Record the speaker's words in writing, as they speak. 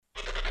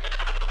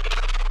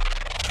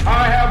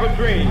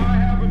To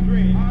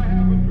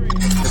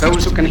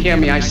those who can hear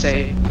me, I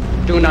say,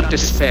 do not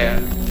despair.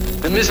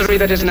 The misery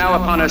that is now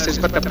upon us is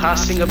but the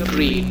passing of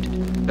greed,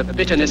 the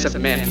bitterness of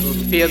men who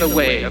fear the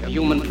way of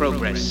human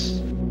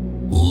progress.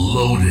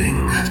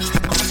 Loading.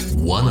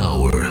 1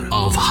 hour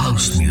of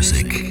house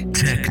music,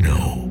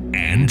 techno,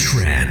 and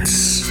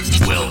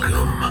trance.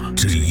 Welcome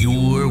to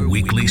your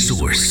weekly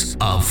source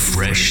of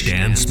fresh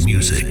dance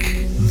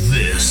music.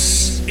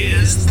 This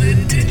is The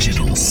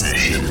Digital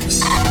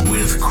Sessions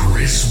with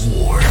Chris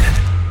Ward.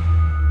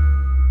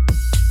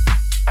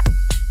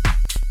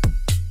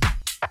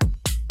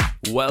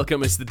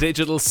 Welcome, it's The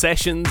Digital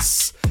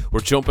Sessions. We're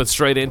jumping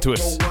straight into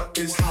it.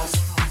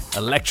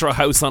 Electro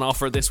house on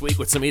offer this week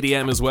with some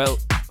EDM as well.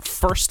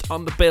 First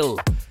on the bill,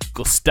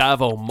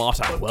 Gustavo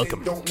Mota.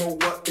 Welcome. Don't know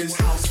what is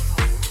house.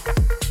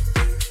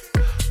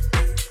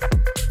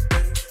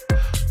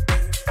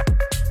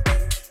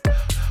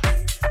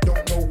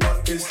 Don't know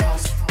what is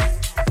house.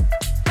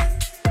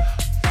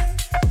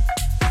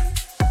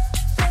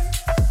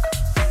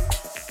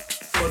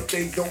 But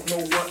they don't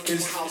know what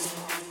is house.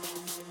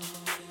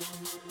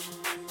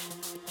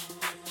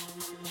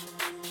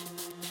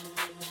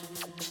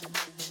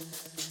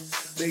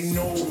 They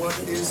know what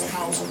is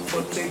house,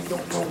 but they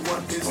don't know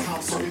what is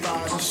house.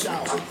 Everybody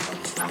shout,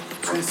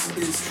 this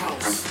is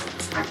house.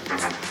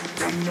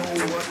 They know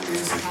what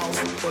is house,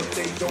 but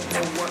they don't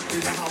know what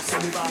is house.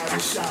 Everybody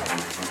shout,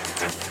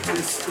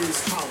 this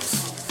is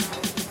house.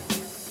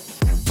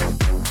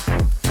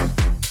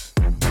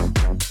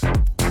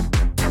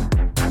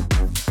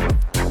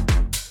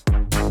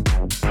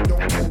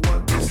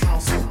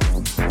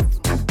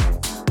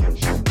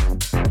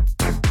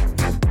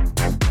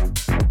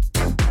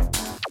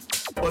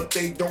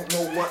 They don't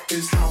know what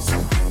is house.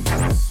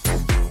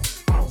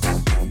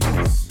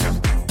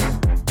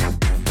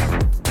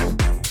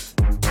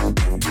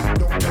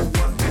 Don't know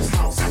what is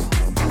house.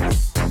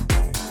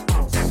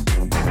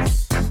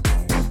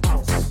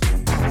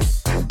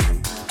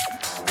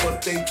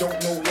 But they don't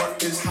know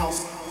what is house.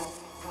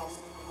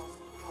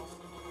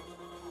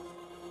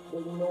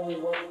 They know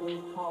what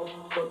is house,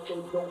 but they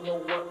don't know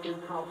what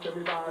is house.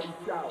 Everybody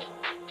shout.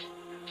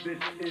 This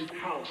is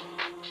house.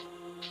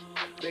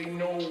 They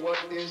know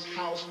what is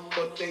house,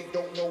 but they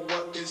don't know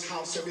what is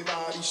house.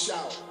 Everybody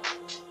shout.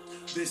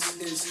 This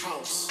is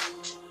house.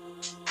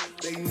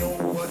 They know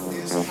what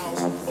is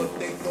house, but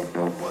they don't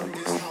know what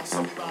is house.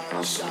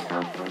 Everybody shout.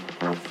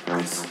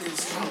 This is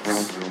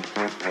house.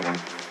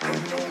 They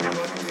know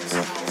what is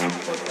house,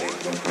 but they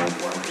don't know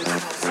what is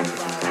house.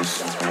 Everybody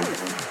shout.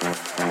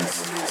 This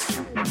is house.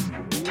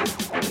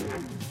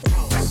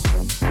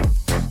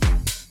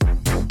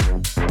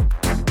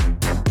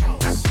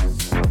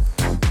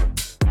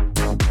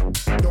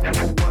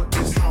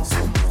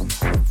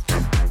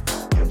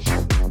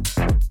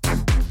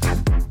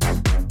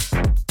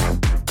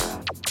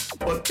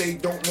 They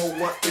don't know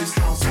what is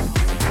house.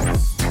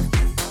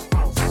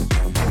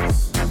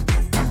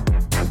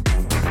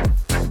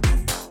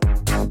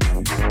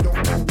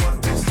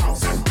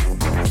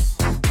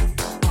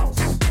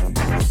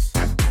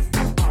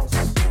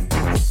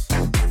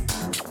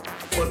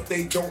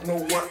 Don't know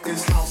what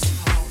is house.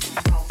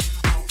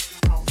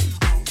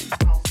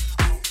 But they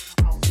don't know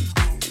what is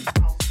house.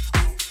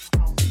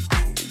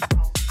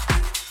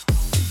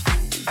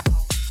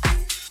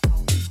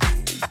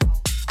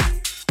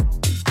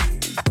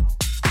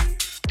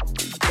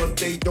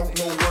 They don't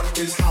know what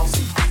is house.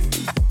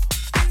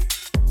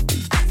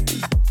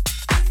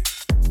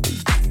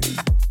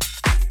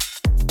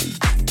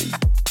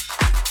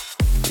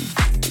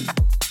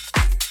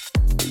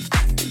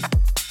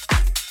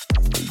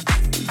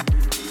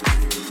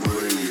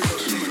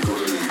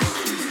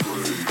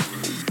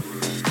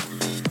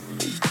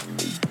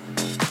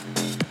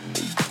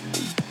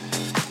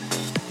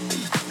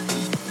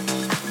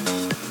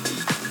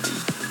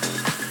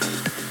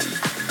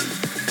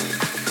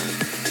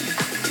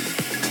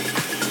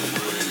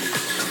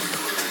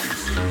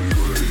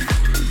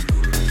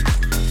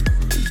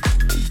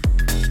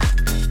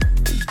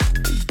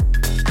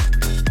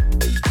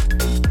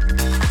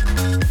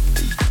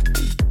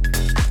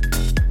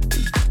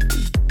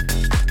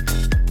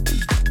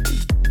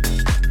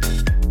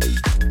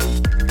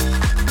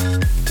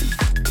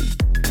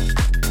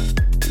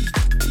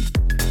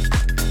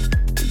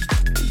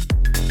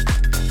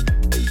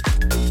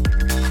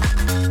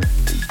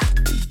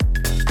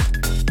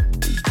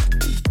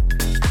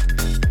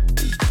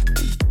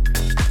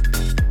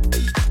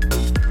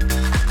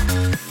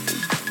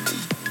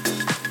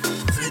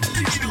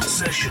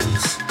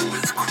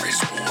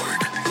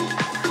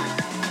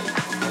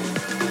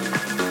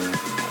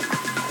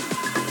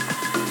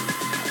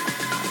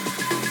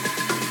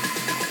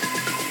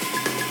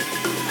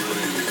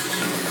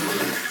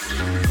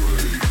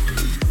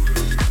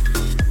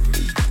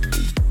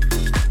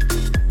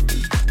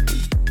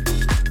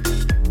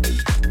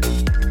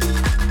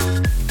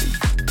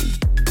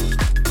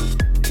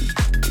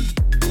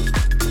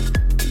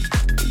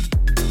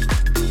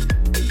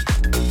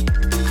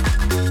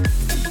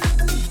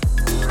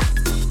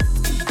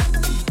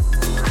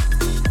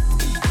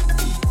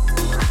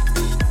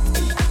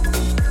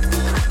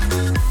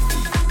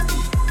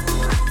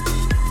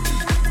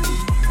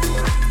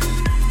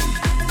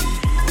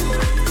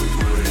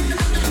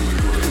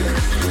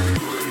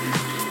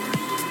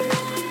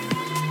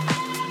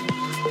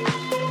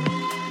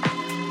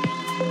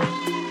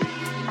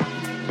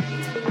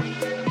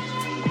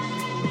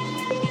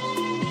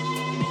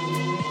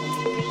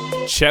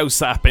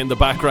 Chusap in the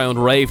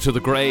background, Rave to the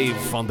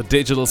Grave on the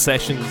digital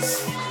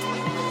sessions.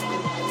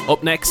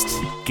 Up next,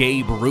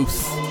 Gabe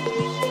Ruth.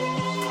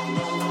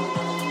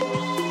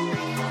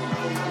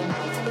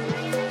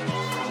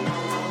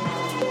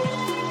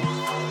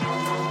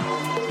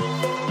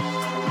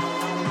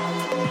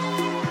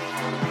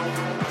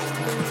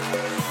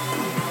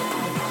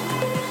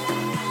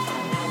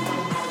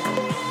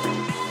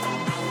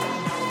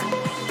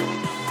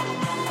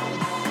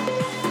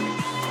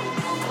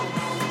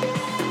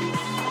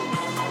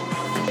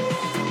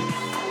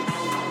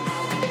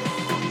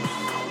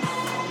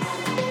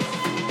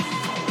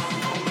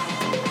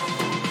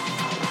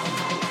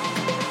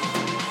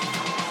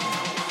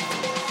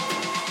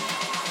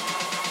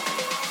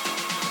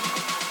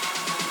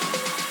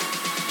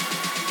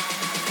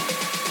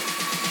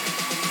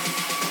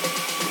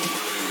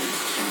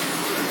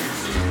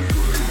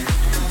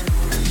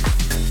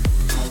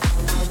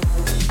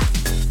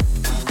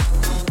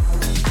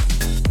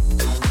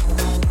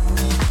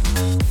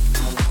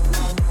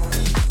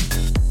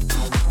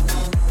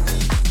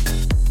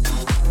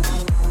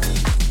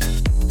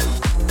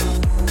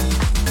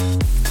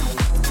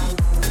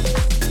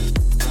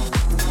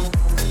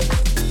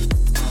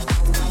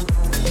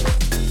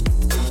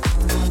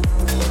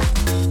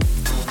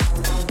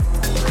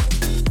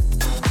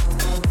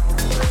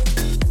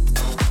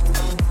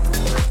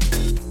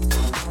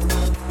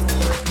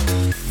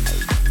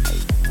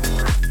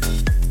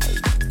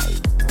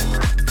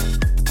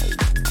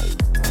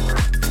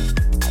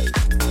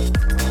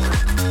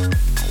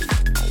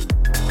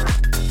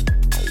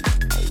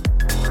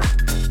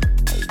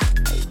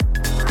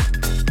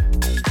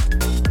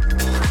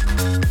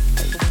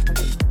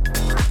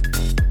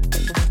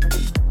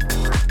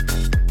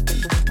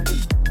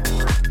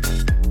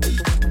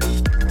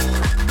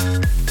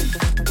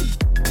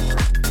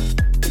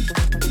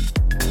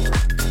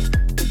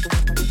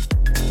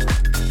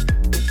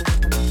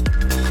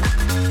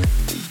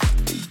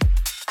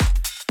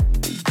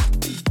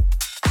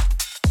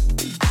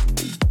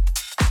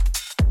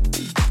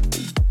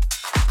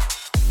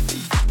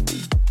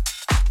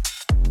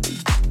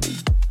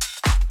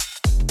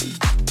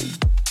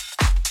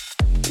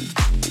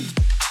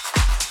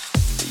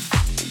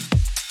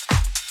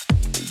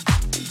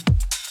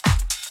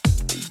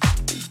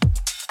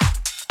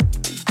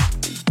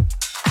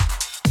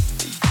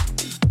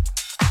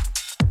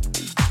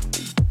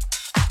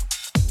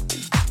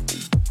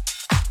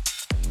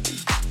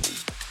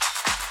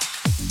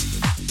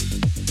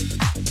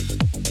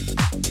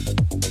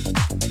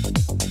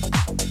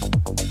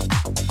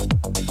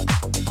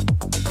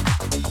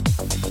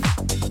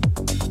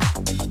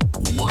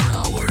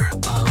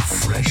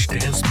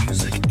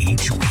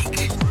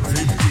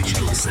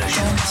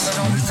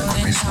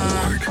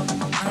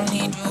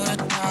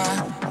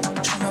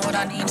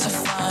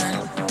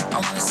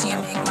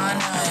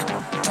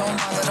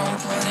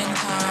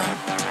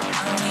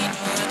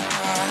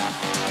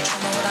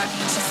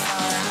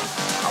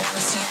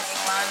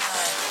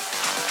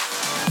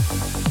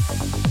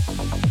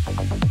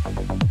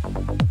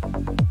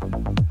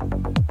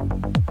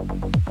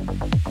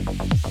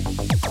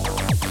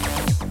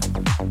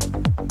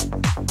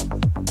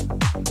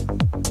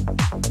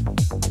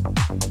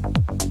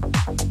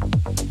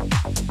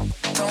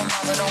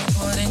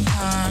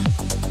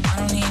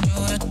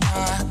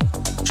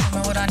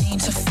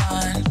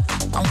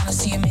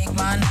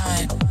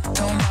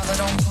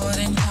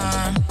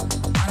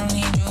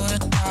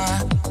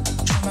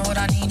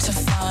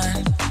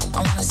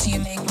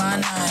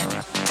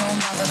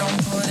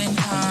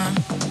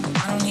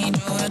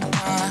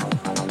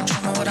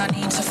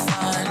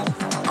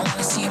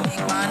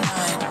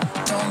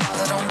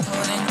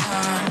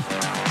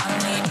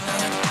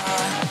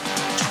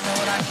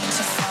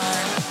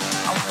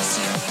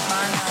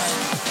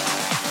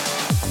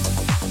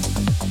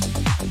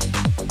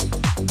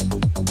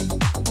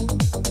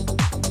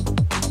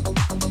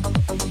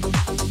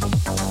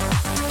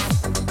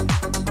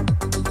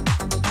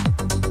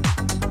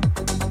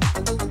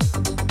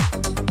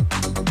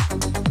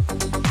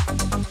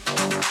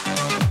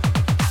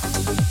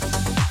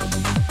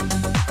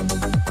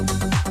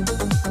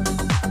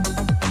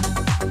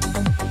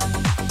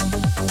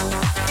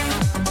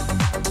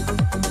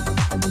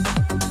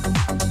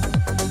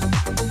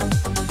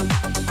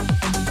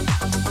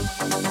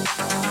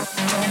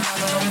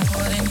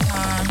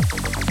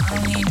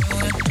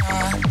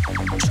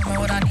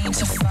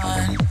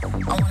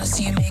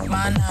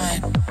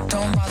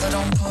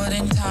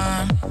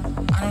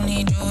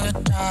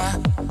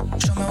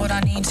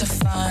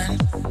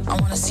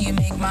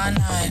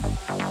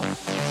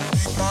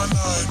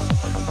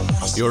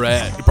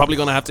 You're probably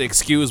going to have to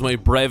excuse my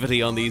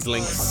brevity on these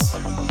links.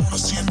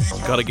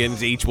 Gotta get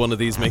into each one of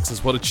these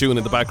mixes. What a tune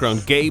in the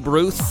background. Gabe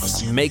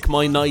Ruth, Make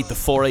My Night, the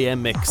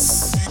 4am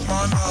mix.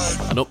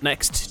 And up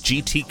next,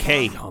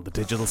 GTK on the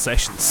digital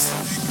sessions.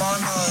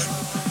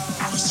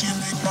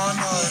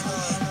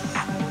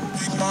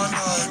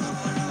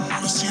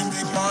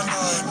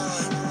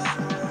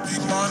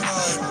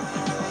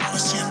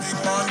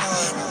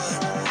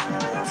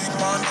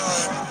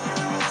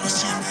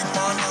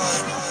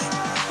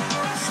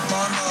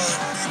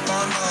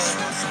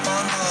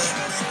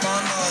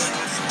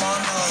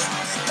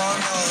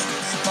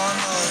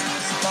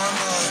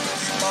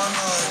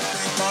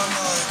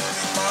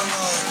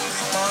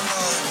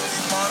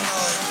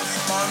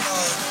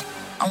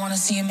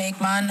 see you make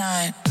my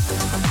night.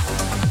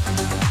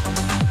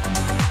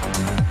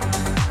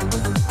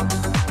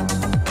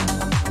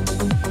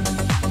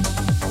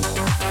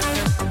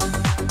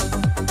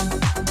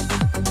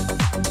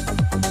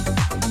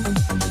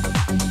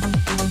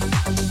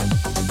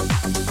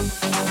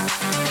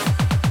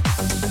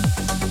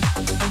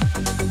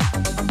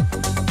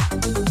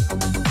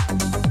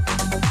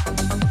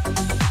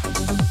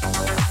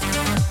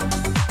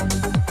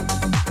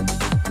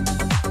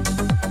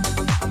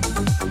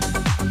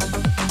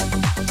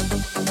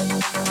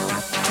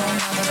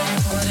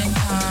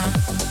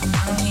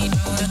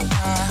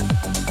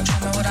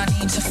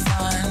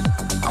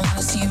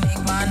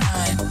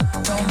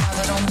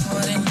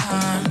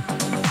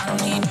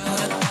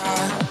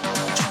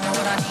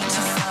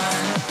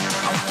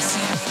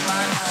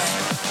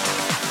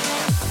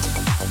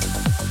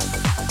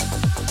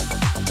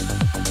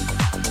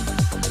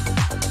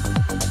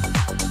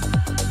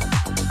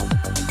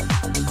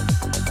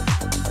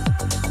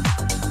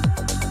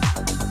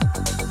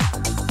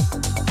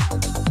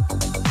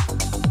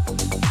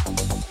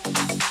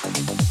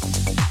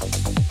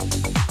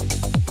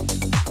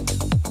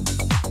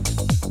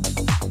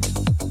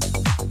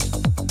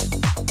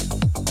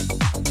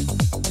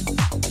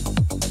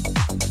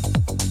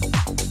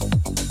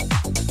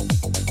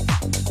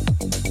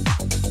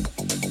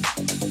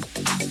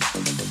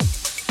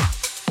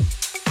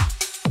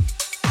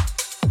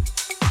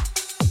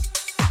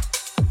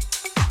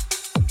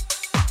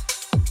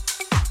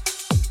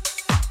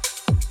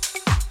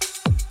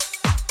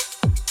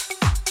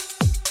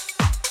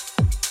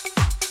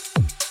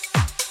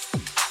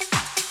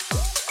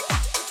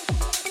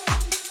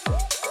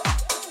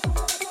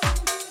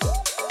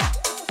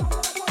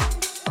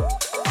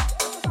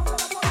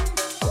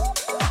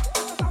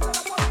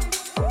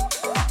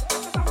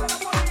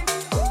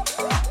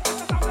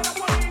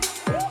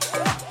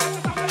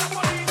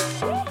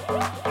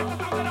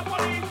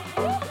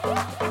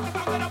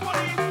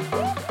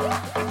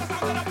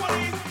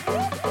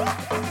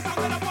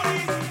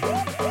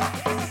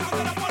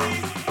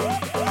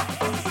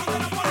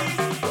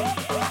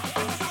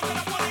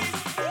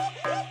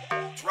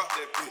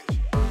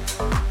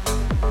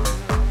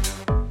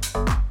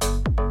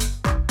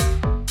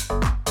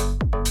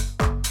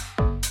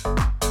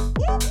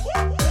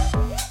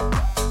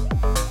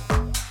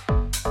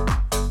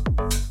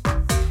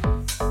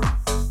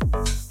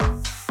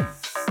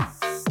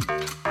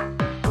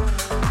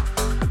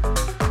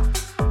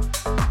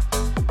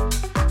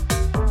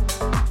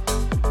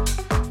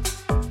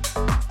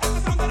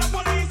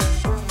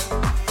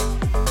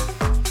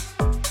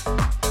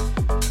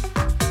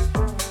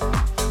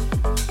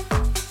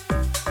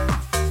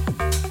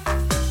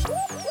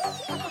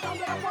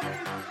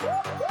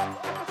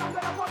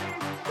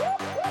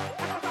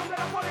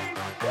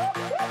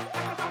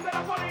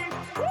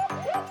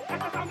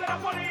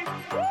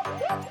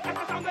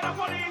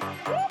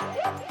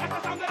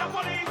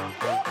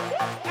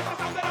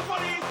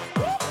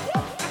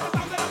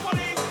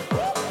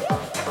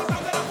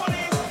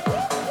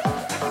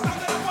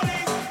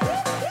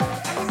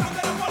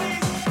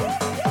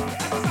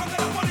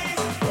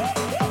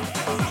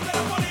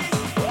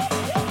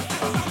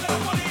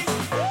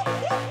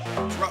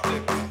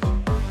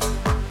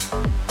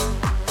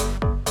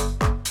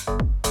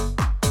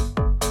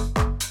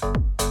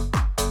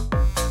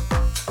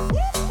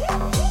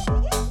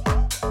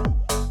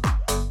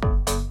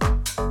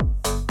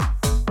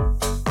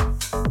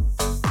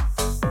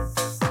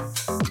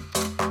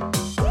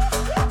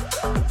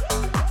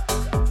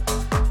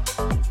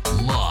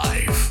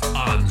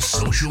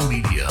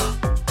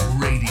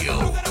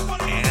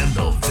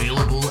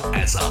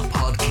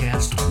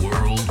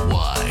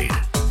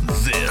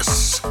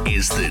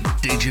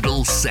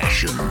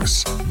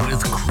 Sessions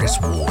with Chris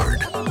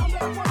Ward.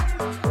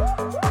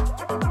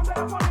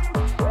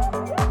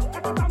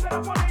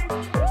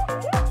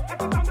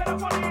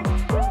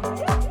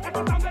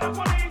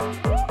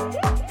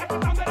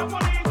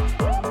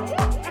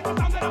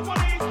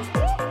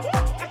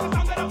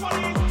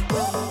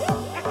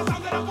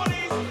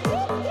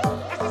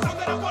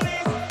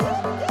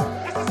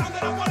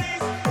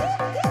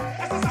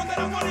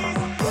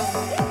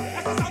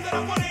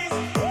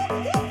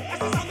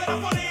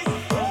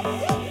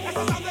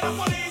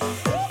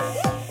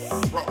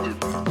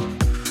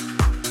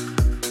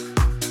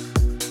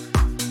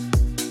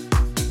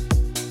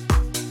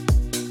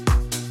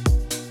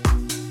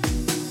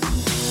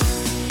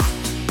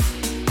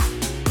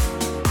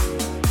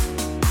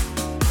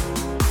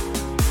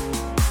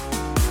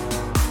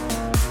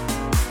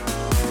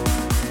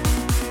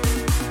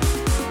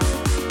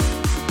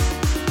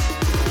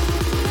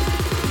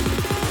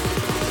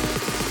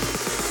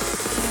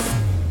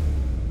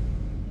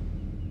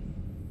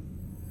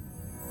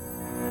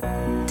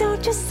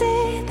 Don't you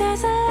see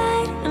there's a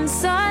light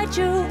inside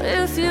you?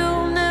 If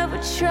you never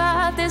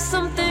try, there's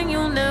something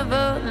you'll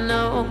never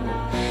know.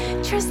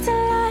 Trust the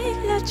light,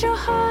 let your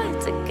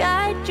heart to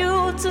guide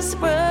you, to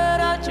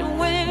spread out your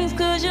wings,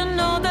 cause you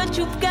know that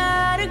you've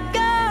gotta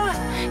go.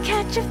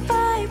 Catch a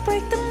fire,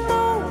 break the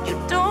mold, you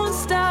don't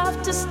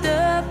stop to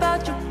step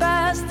out your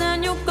past,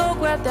 then you'll go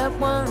grab got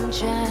one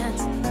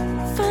chance.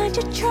 Find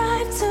your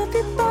tribe to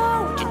be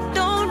bold. You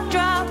don't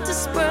drop to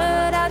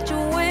spread out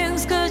your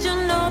wings, cause you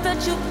know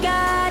that you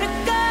gotta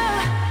go.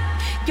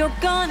 You're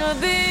gonna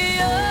be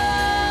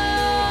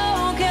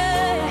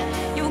okay.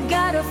 You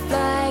gotta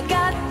fly,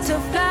 got to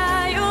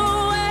fly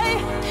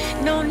away.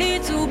 No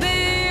need to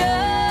be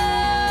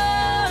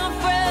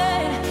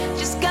afraid.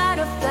 Just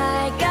gotta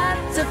fly, got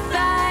to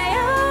fly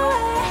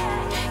away.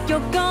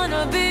 You're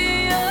gonna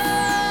be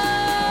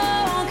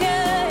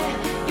okay.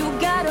 You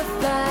gotta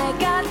fly,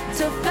 got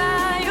to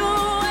fly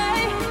away.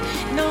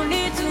 No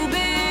need to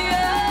be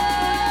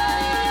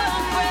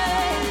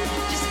afraid.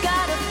 Just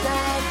gotta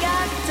fly,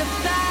 got to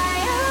fly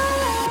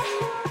away.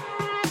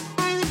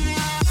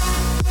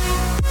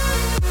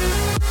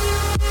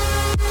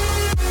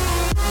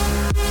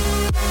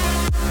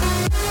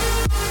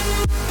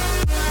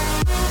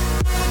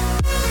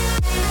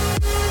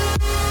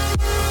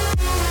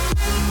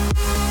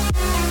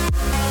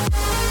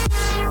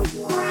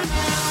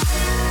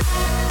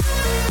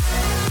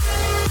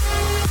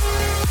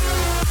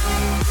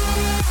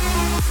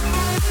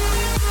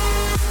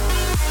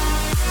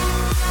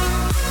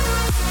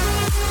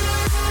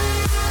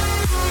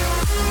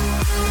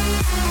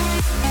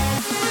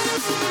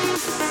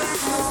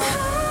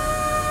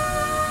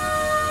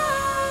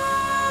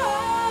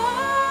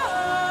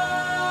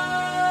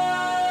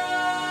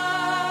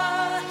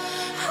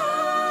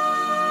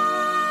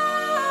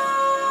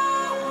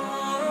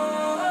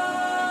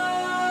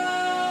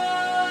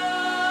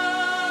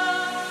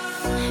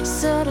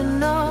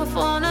 Setting off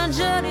on a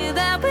journey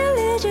that will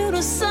lead you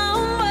to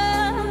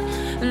somewhere.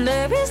 And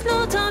there is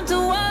no time to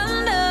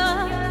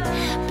wonder.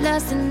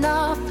 Blasting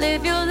off,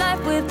 live your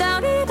life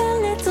without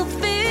even little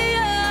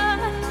fear.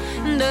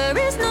 And there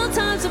is no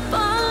time to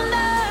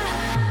ponder.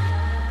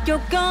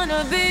 You're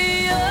gonna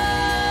be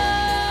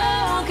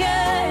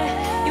okay.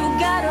 You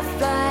gotta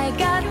fly,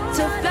 got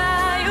to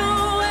fly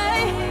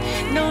away.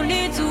 No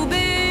need to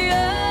be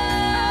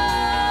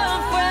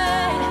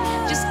afraid.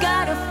 Just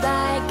gotta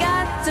fly,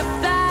 got to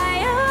fly.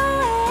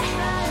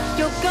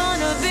 You're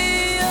gonna be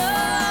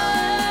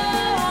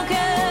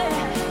okay.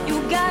 You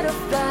gotta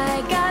fly,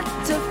 got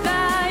to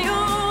fly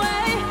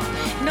away.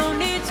 No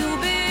need to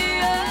be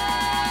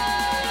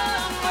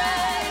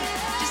afraid.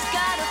 Just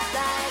gotta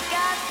fly,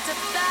 got to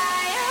fly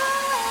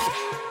away.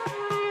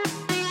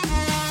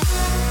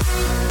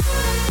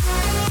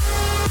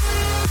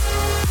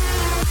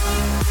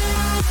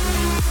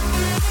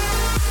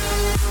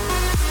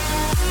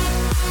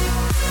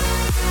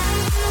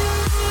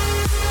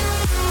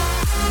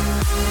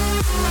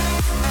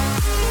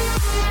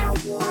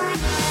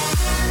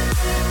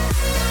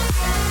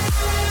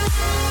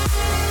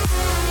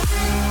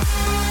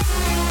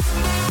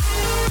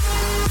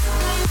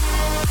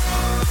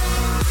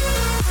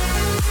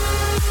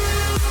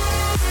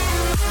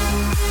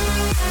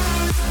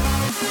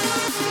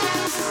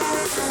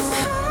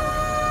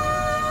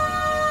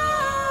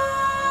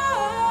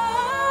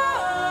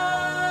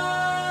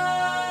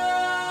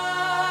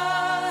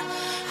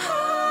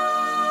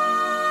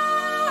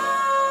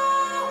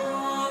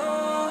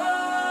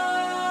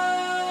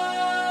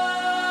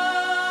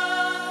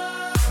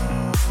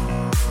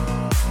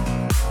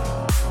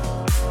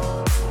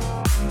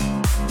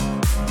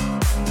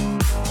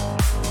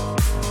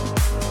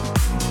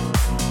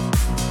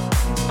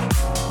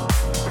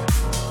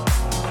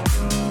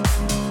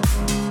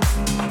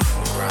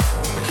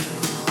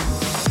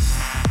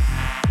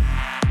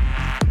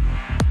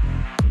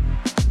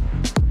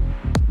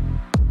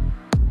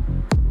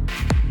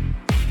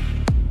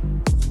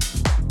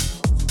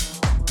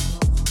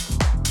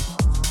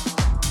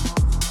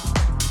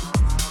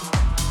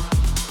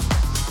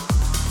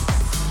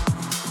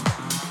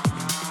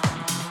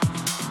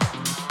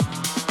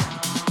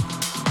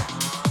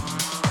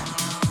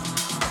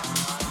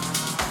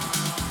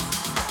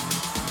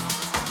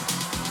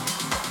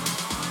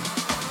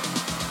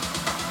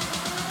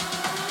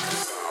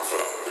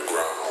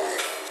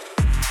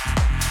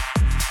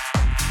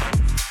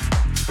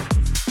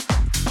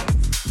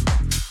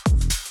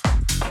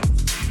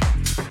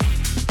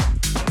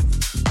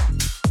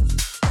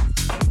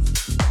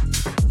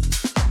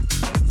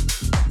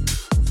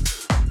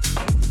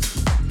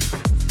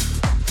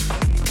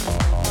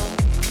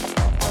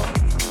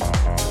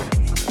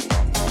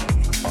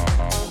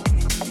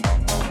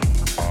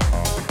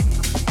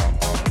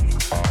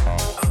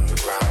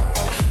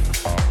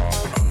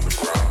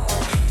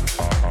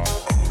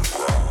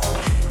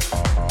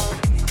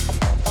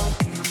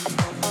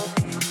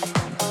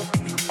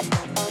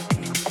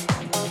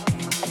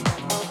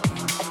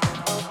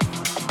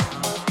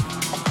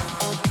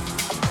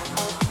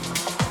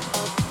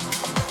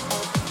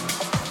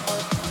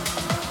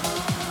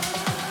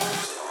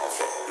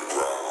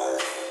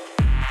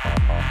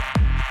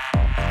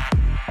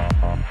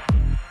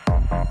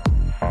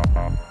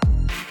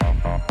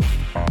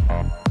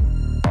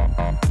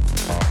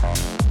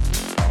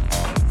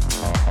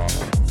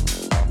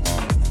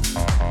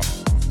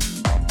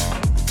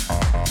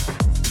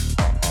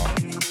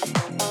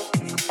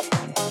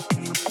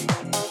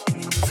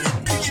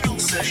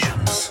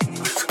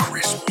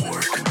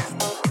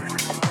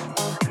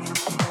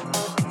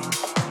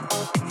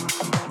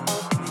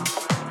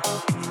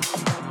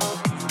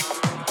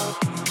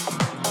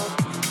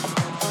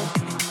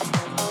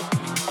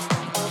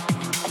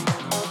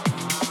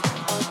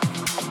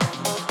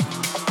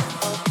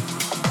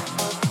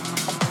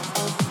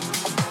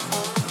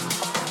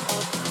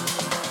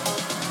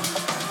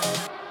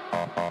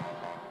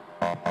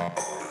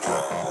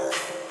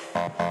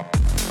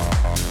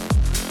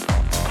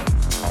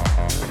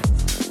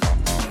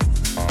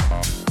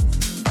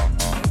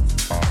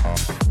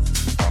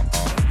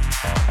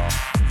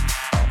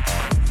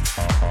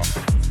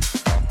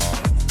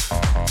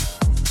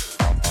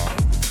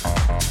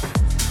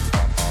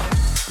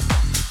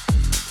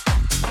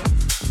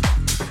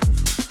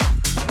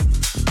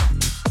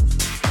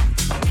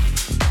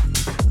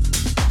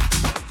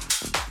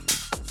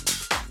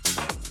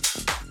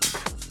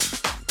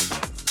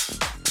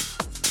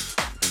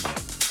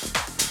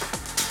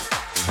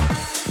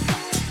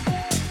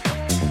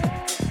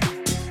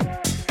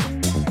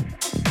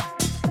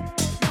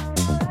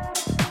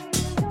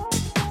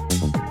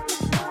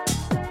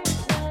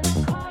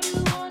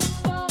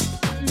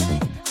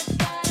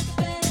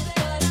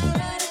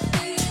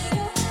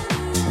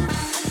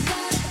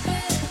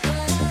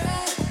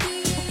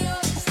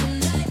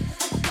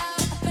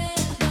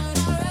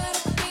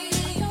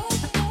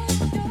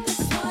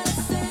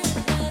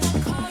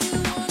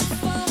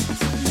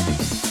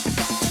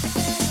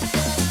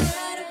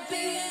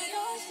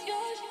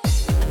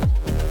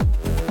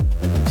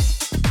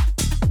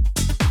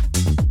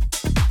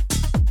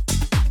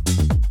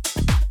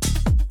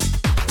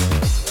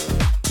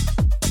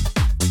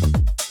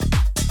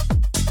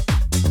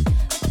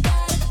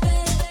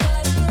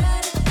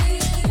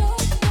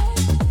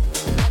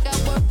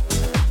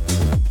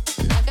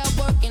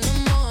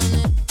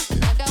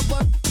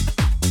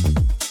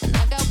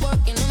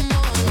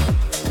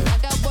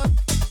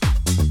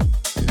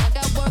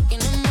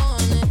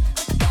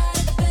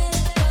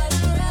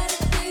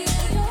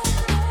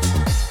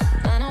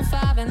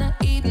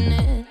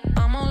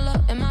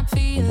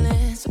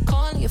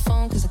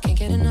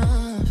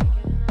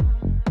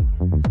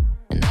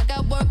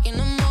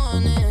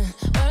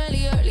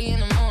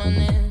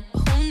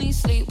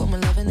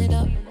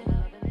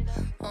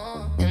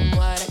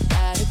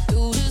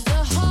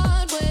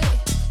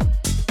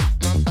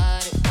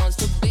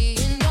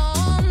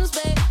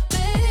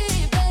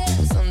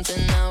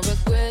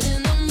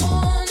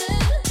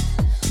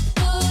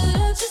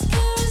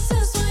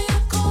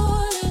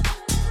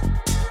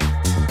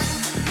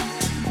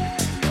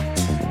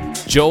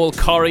 Joel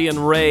Corry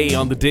and RAYE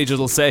on the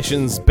Digital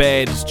Sessions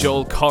bed.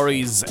 Joel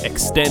Corry's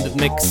extended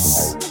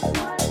mix.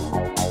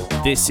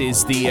 This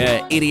is the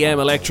EDM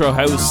Electro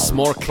House,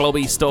 more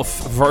clubby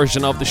stuff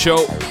version of the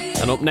show.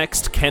 And up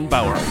next, Ken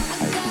Bauer.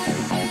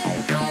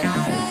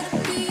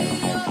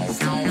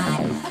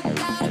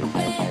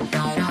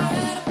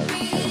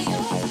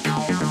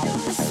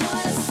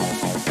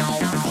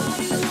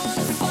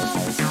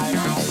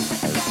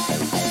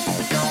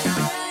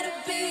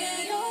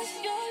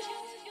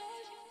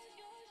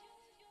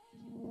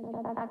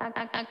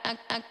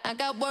 I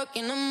got work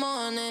in the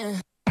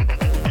morning.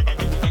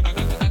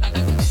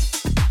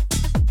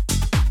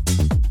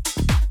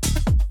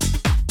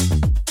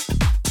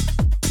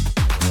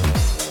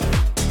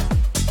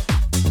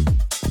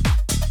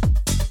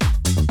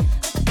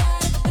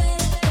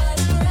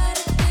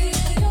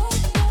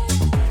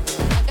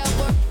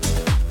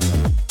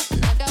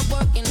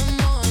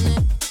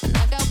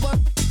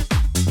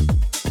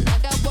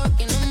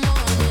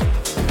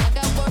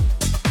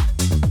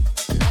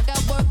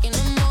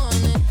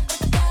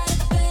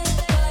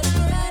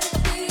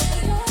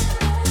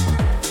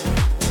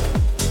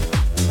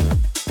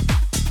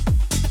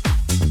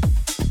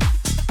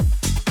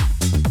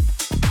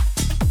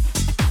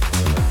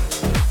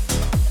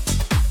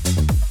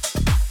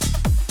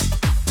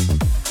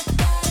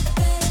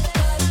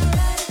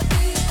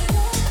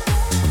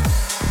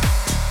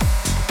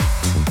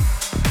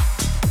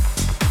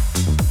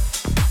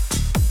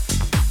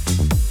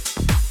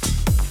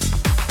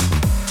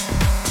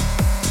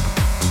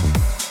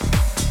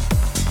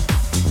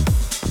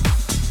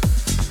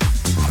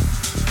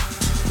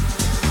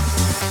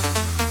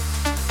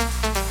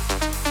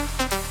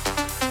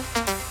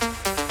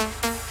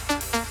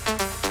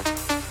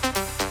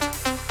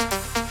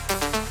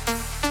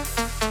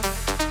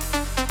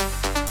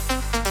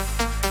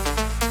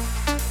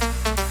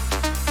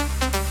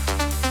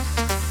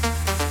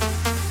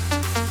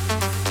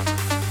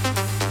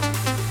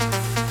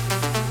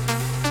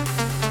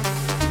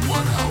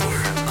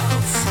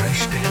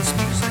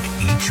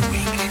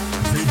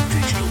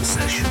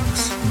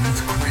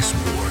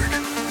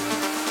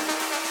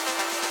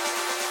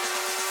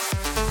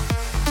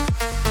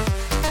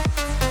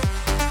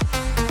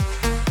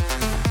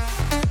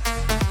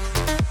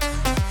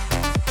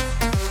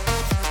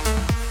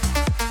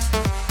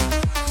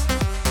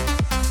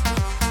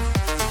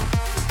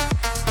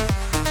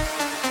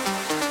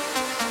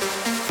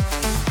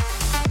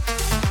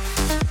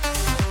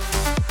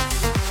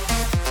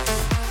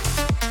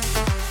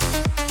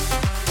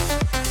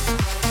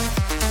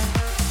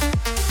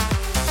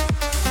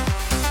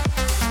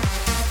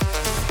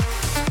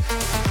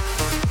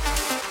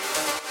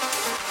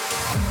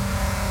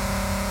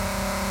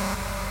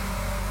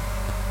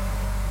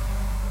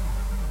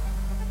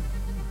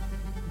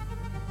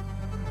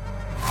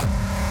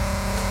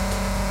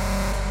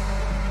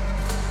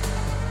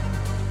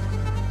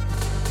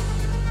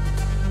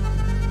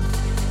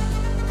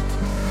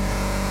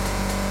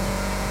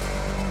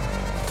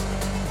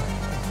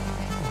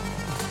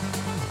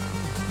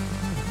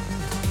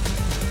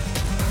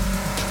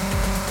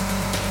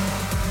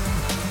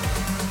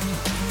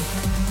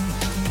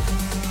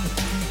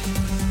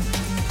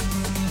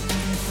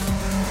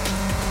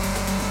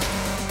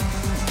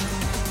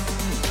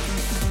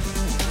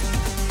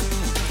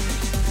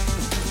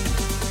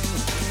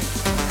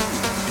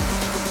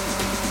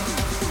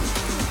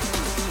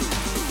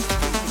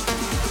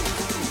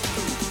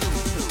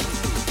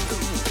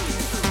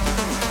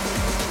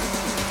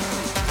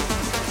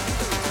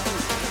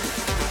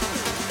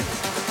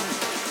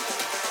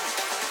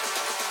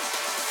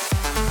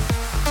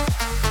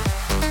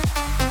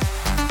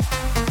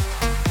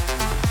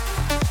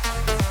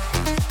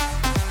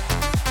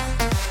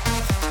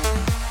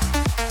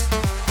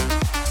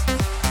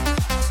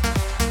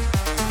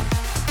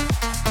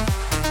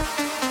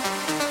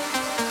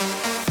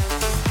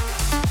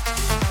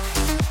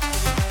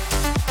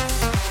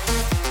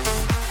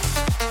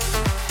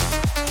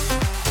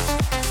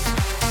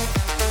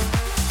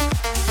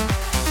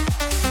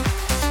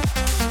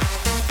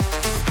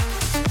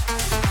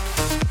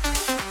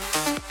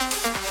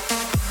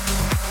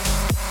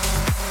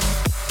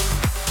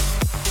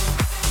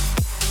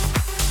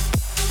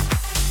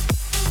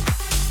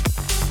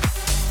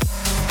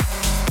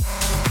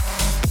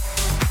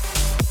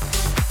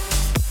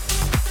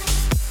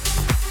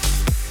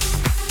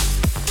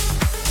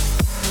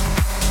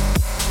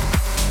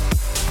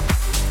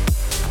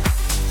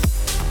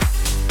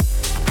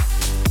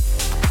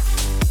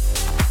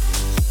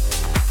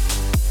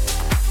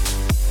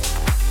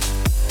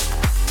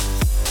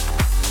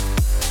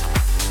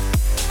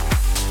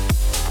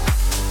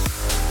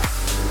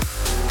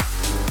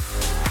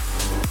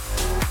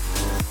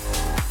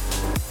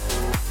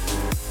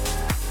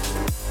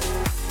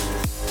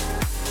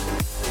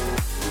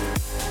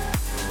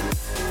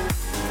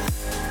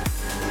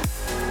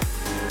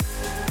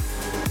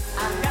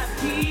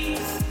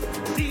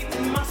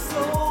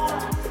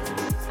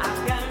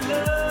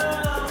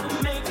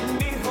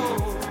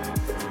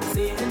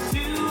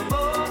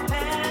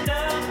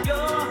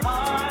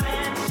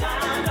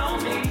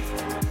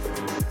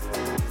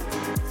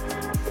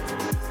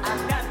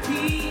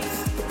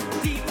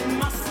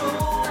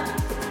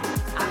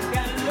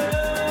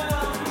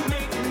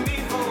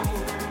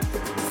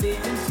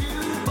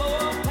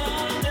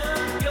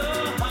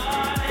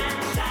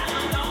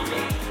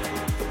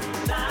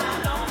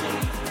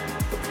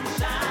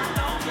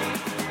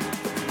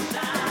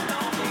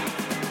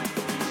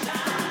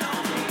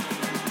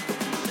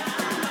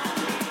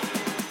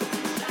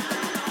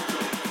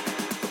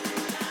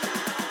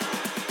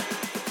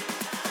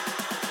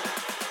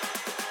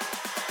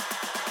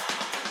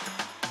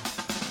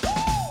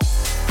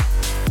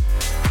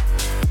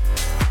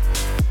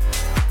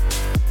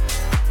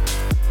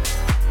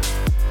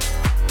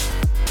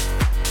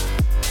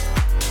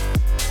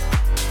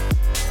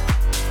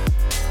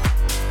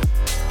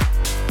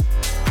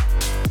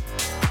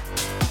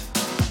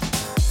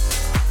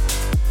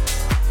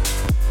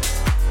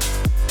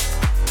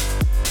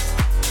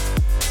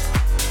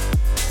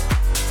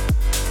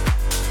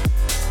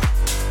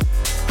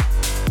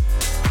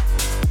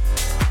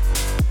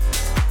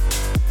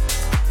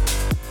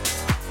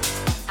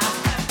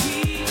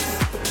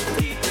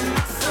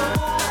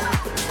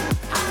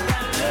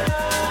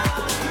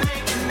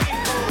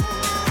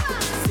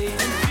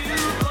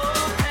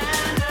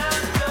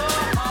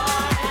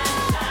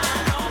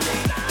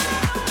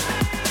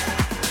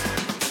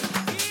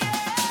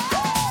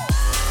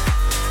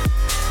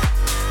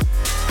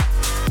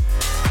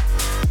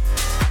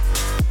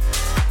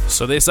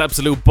 So this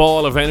absolute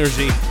ball of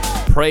energy,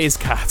 Praise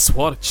Cats,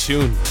 what a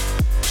tune.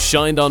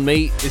 Shined on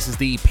Me, this is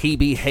the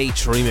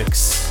PBH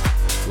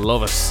remix.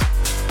 Love it.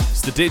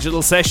 It's the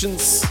Digital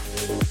Sessions.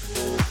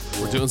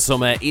 We're doing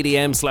some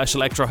EDM /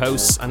 Electro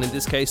House, and in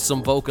this case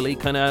some vocally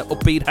kind of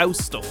upbeat house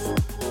stuff.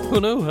 Who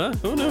knew, huh?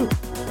 Who knew?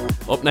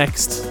 Up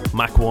next,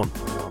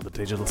 Makone on the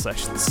Digital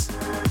Sessions.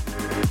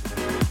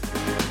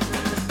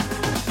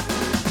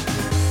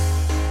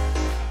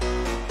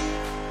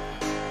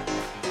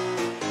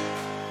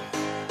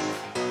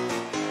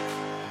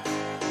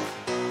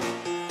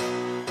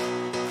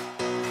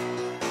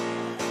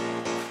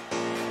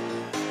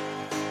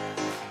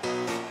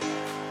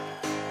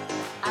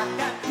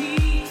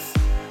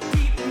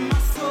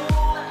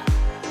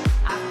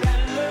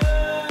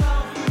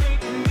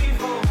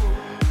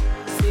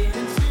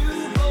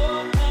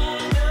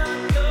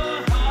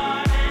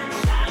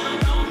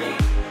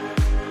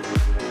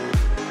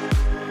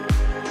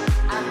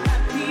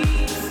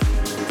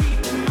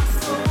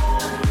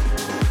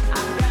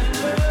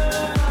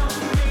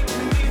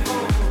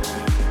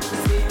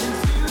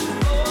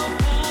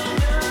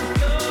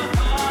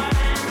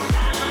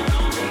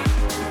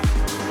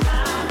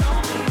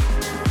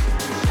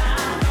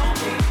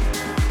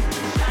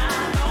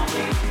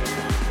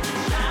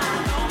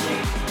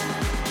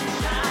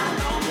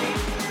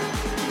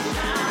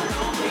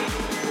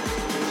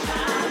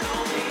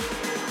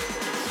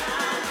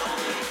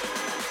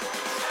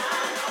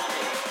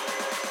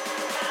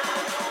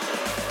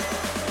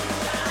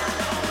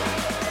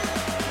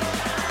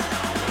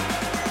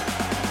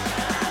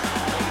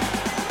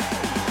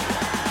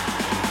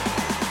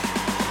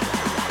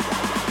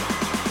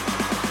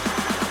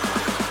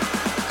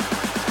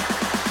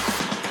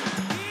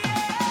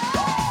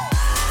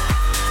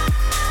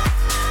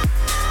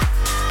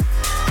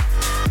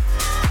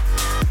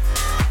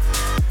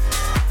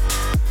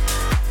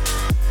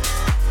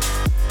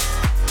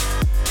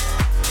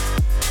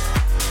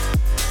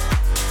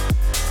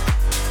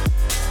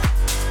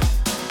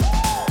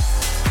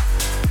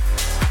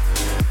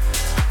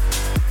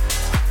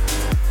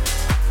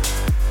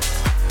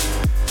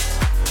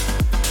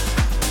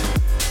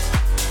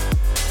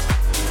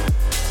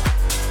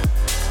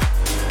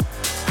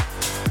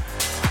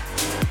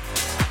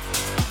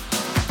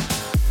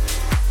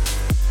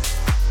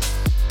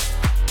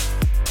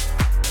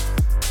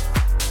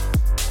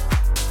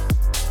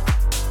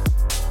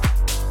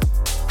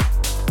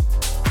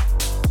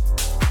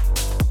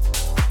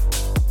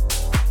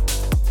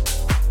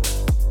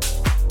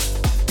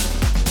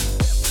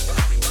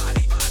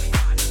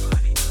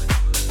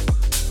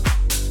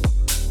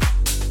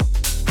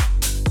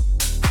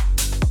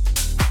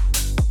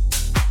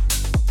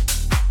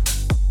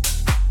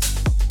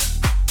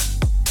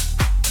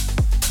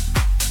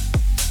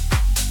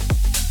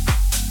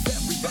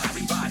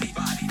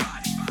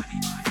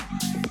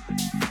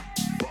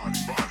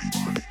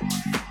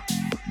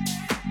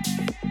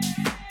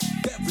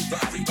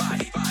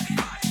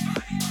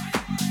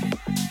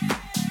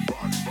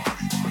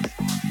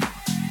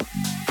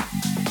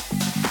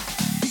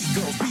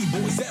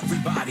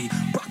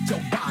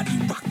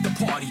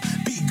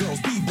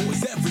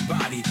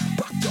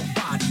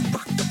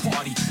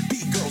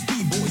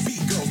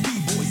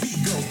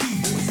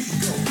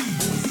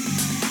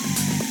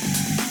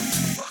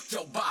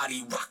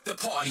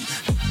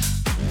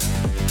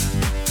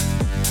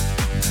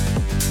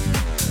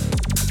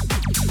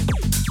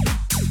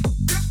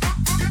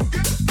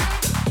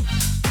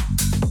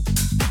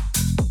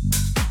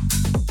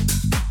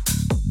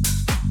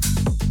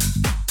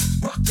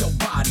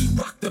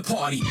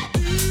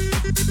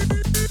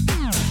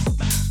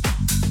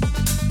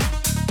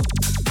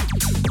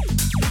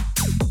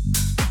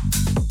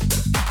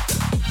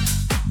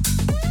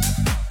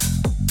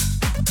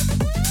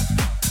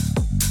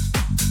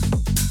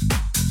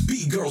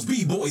 B-girls,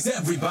 B-boys,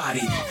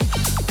 everybody.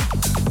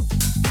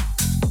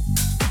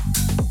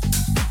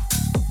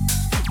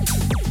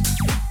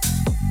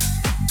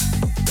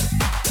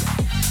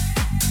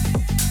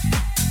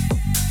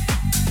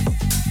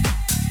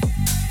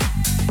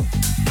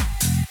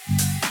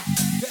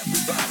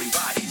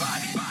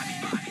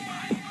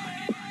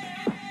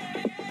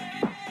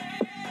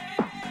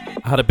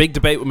 I had a big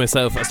debate with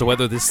myself as to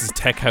whether this is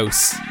tech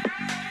house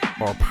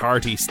or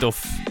party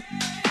stuff.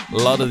 A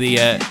lot of the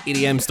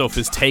EDM stuff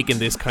is taking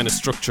this kind of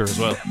structure as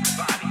well.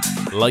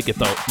 Like it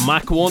though.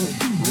 Makone,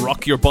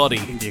 Rock Your Body,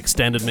 the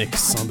extended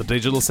mix on the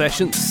Digital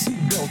Sessions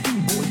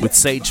with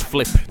Sage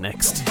Flip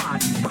next.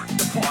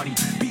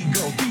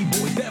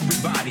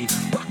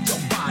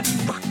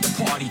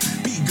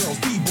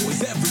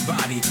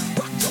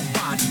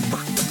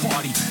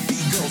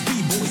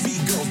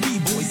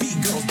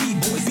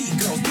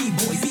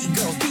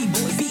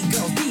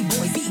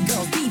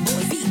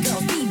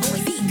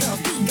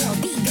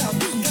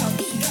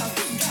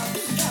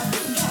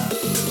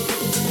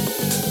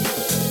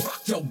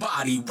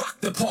 Rock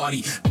the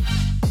party.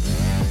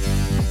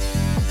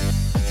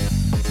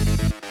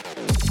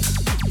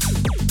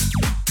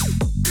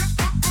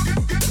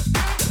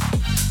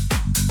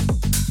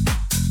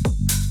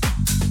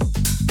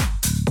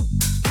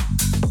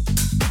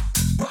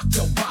 Rock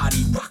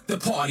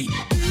party.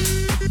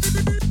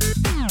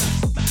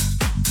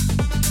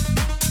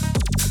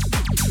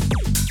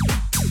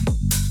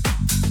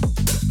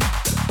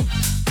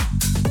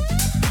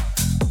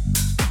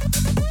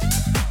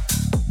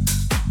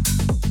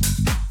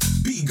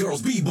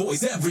 B-girls,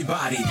 B-boys,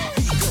 everybody.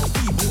 B-girls,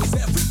 B-boys,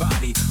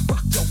 everybody.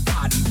 Rock your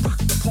body, rock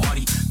the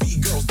party.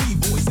 B-girls,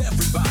 B-boys,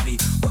 everybody.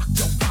 Rock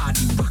your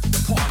body, rock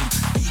the party.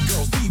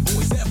 B-girls,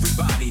 B-boys,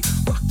 everybody.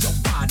 Rock your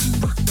body,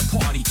 rock the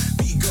party.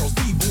 B-girls,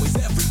 B-boys,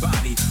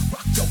 everybody.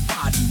 Rock your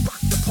body, rock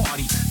the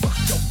party. Rock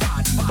your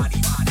body, body,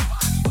 body,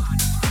 body,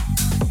 body.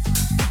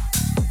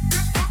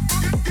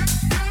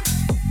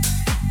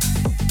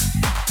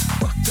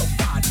 Rock your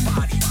body,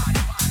 body,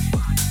 body, body,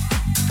 body.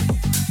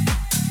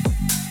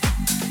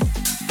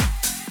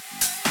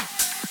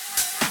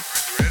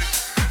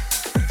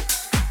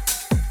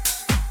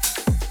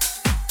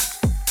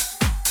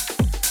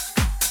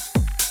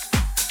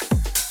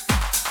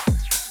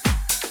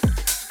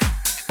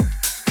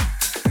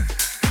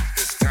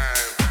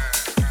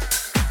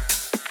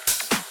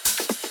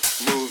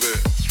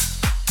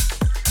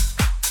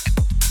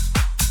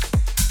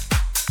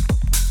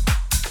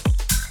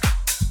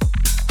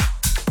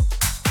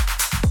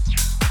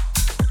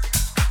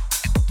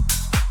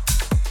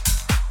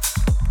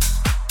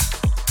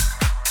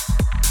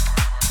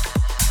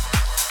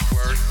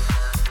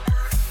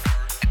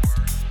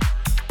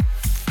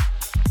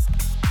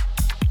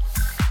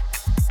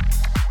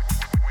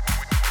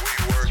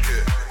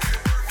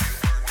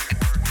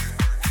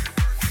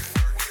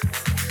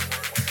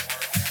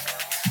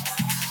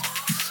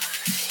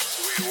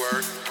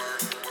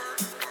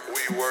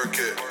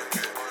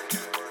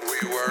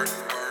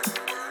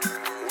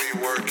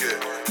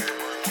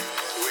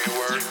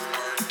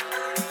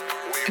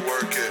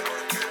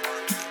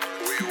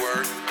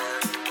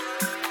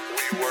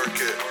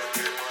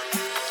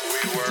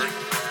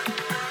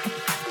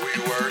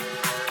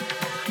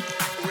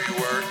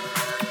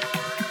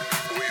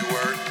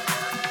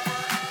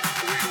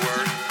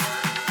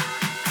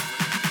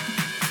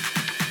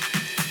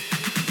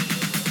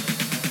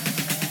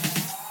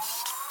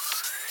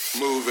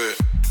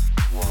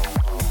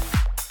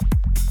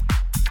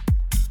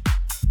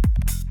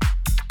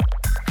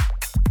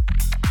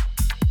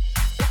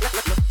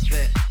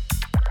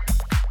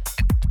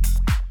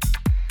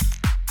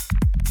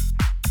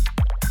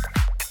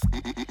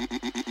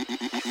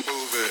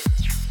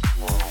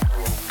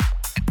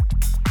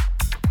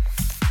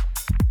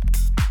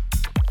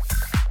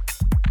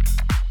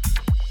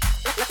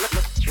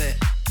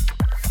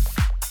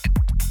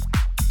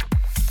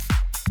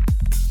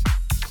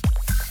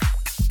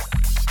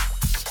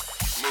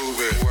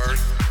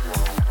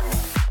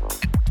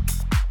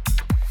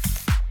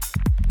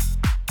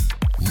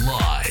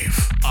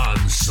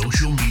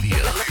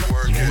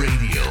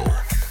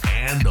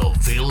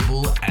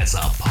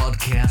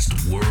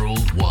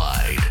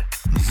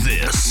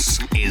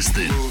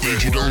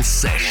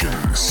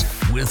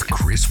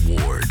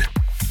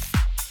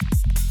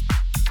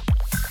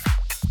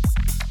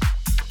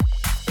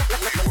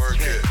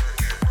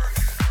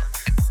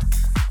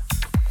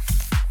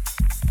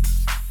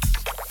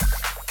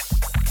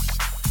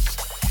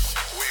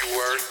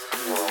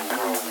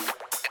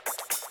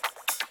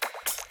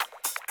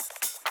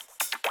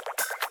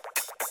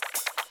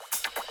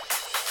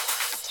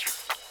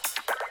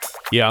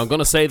 Yeah, I'm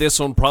gonna say this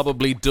one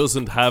probably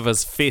doesn't have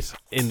as fit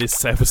in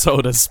this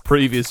episode as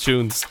previous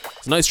tunes.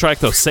 It's a nice track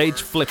though,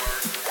 Sage Flip.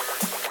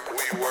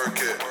 We work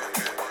it.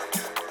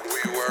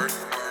 We work.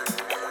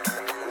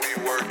 We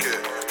work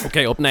it.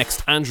 Okay, up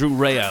next, Andrew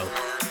Rayel.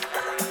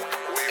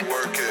 We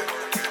work it.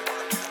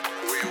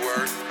 We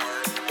work.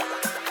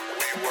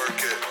 We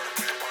work it.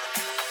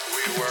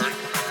 We work.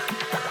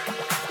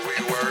 We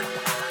work.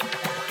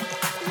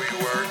 We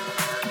work.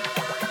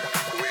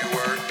 We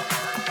work.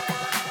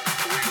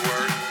 We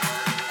work.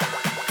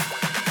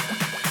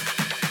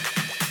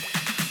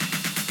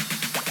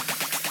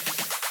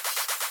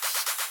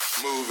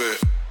 Move it.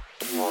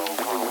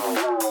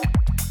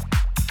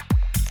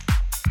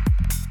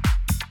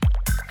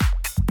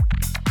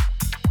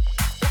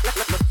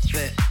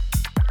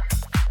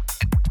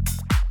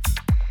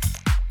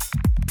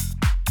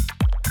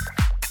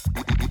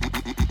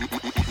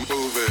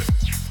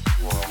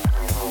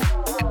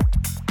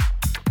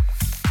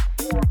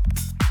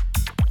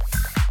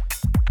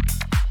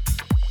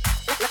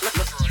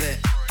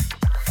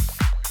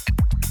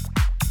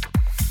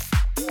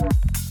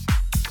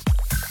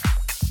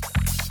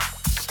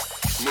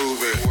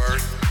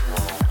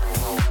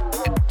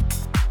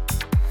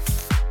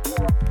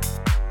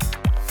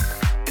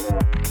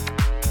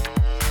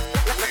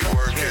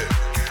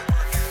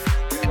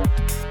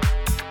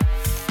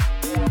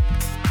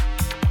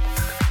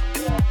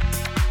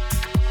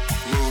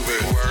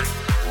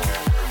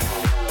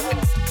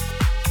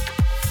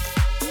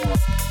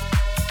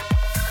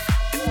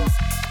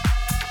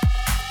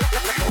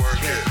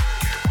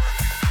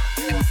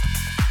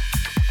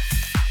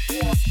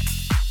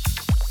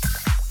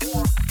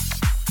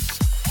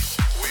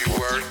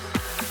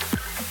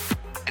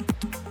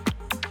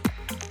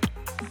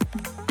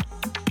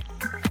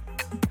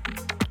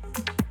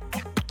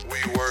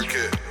 Work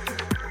it.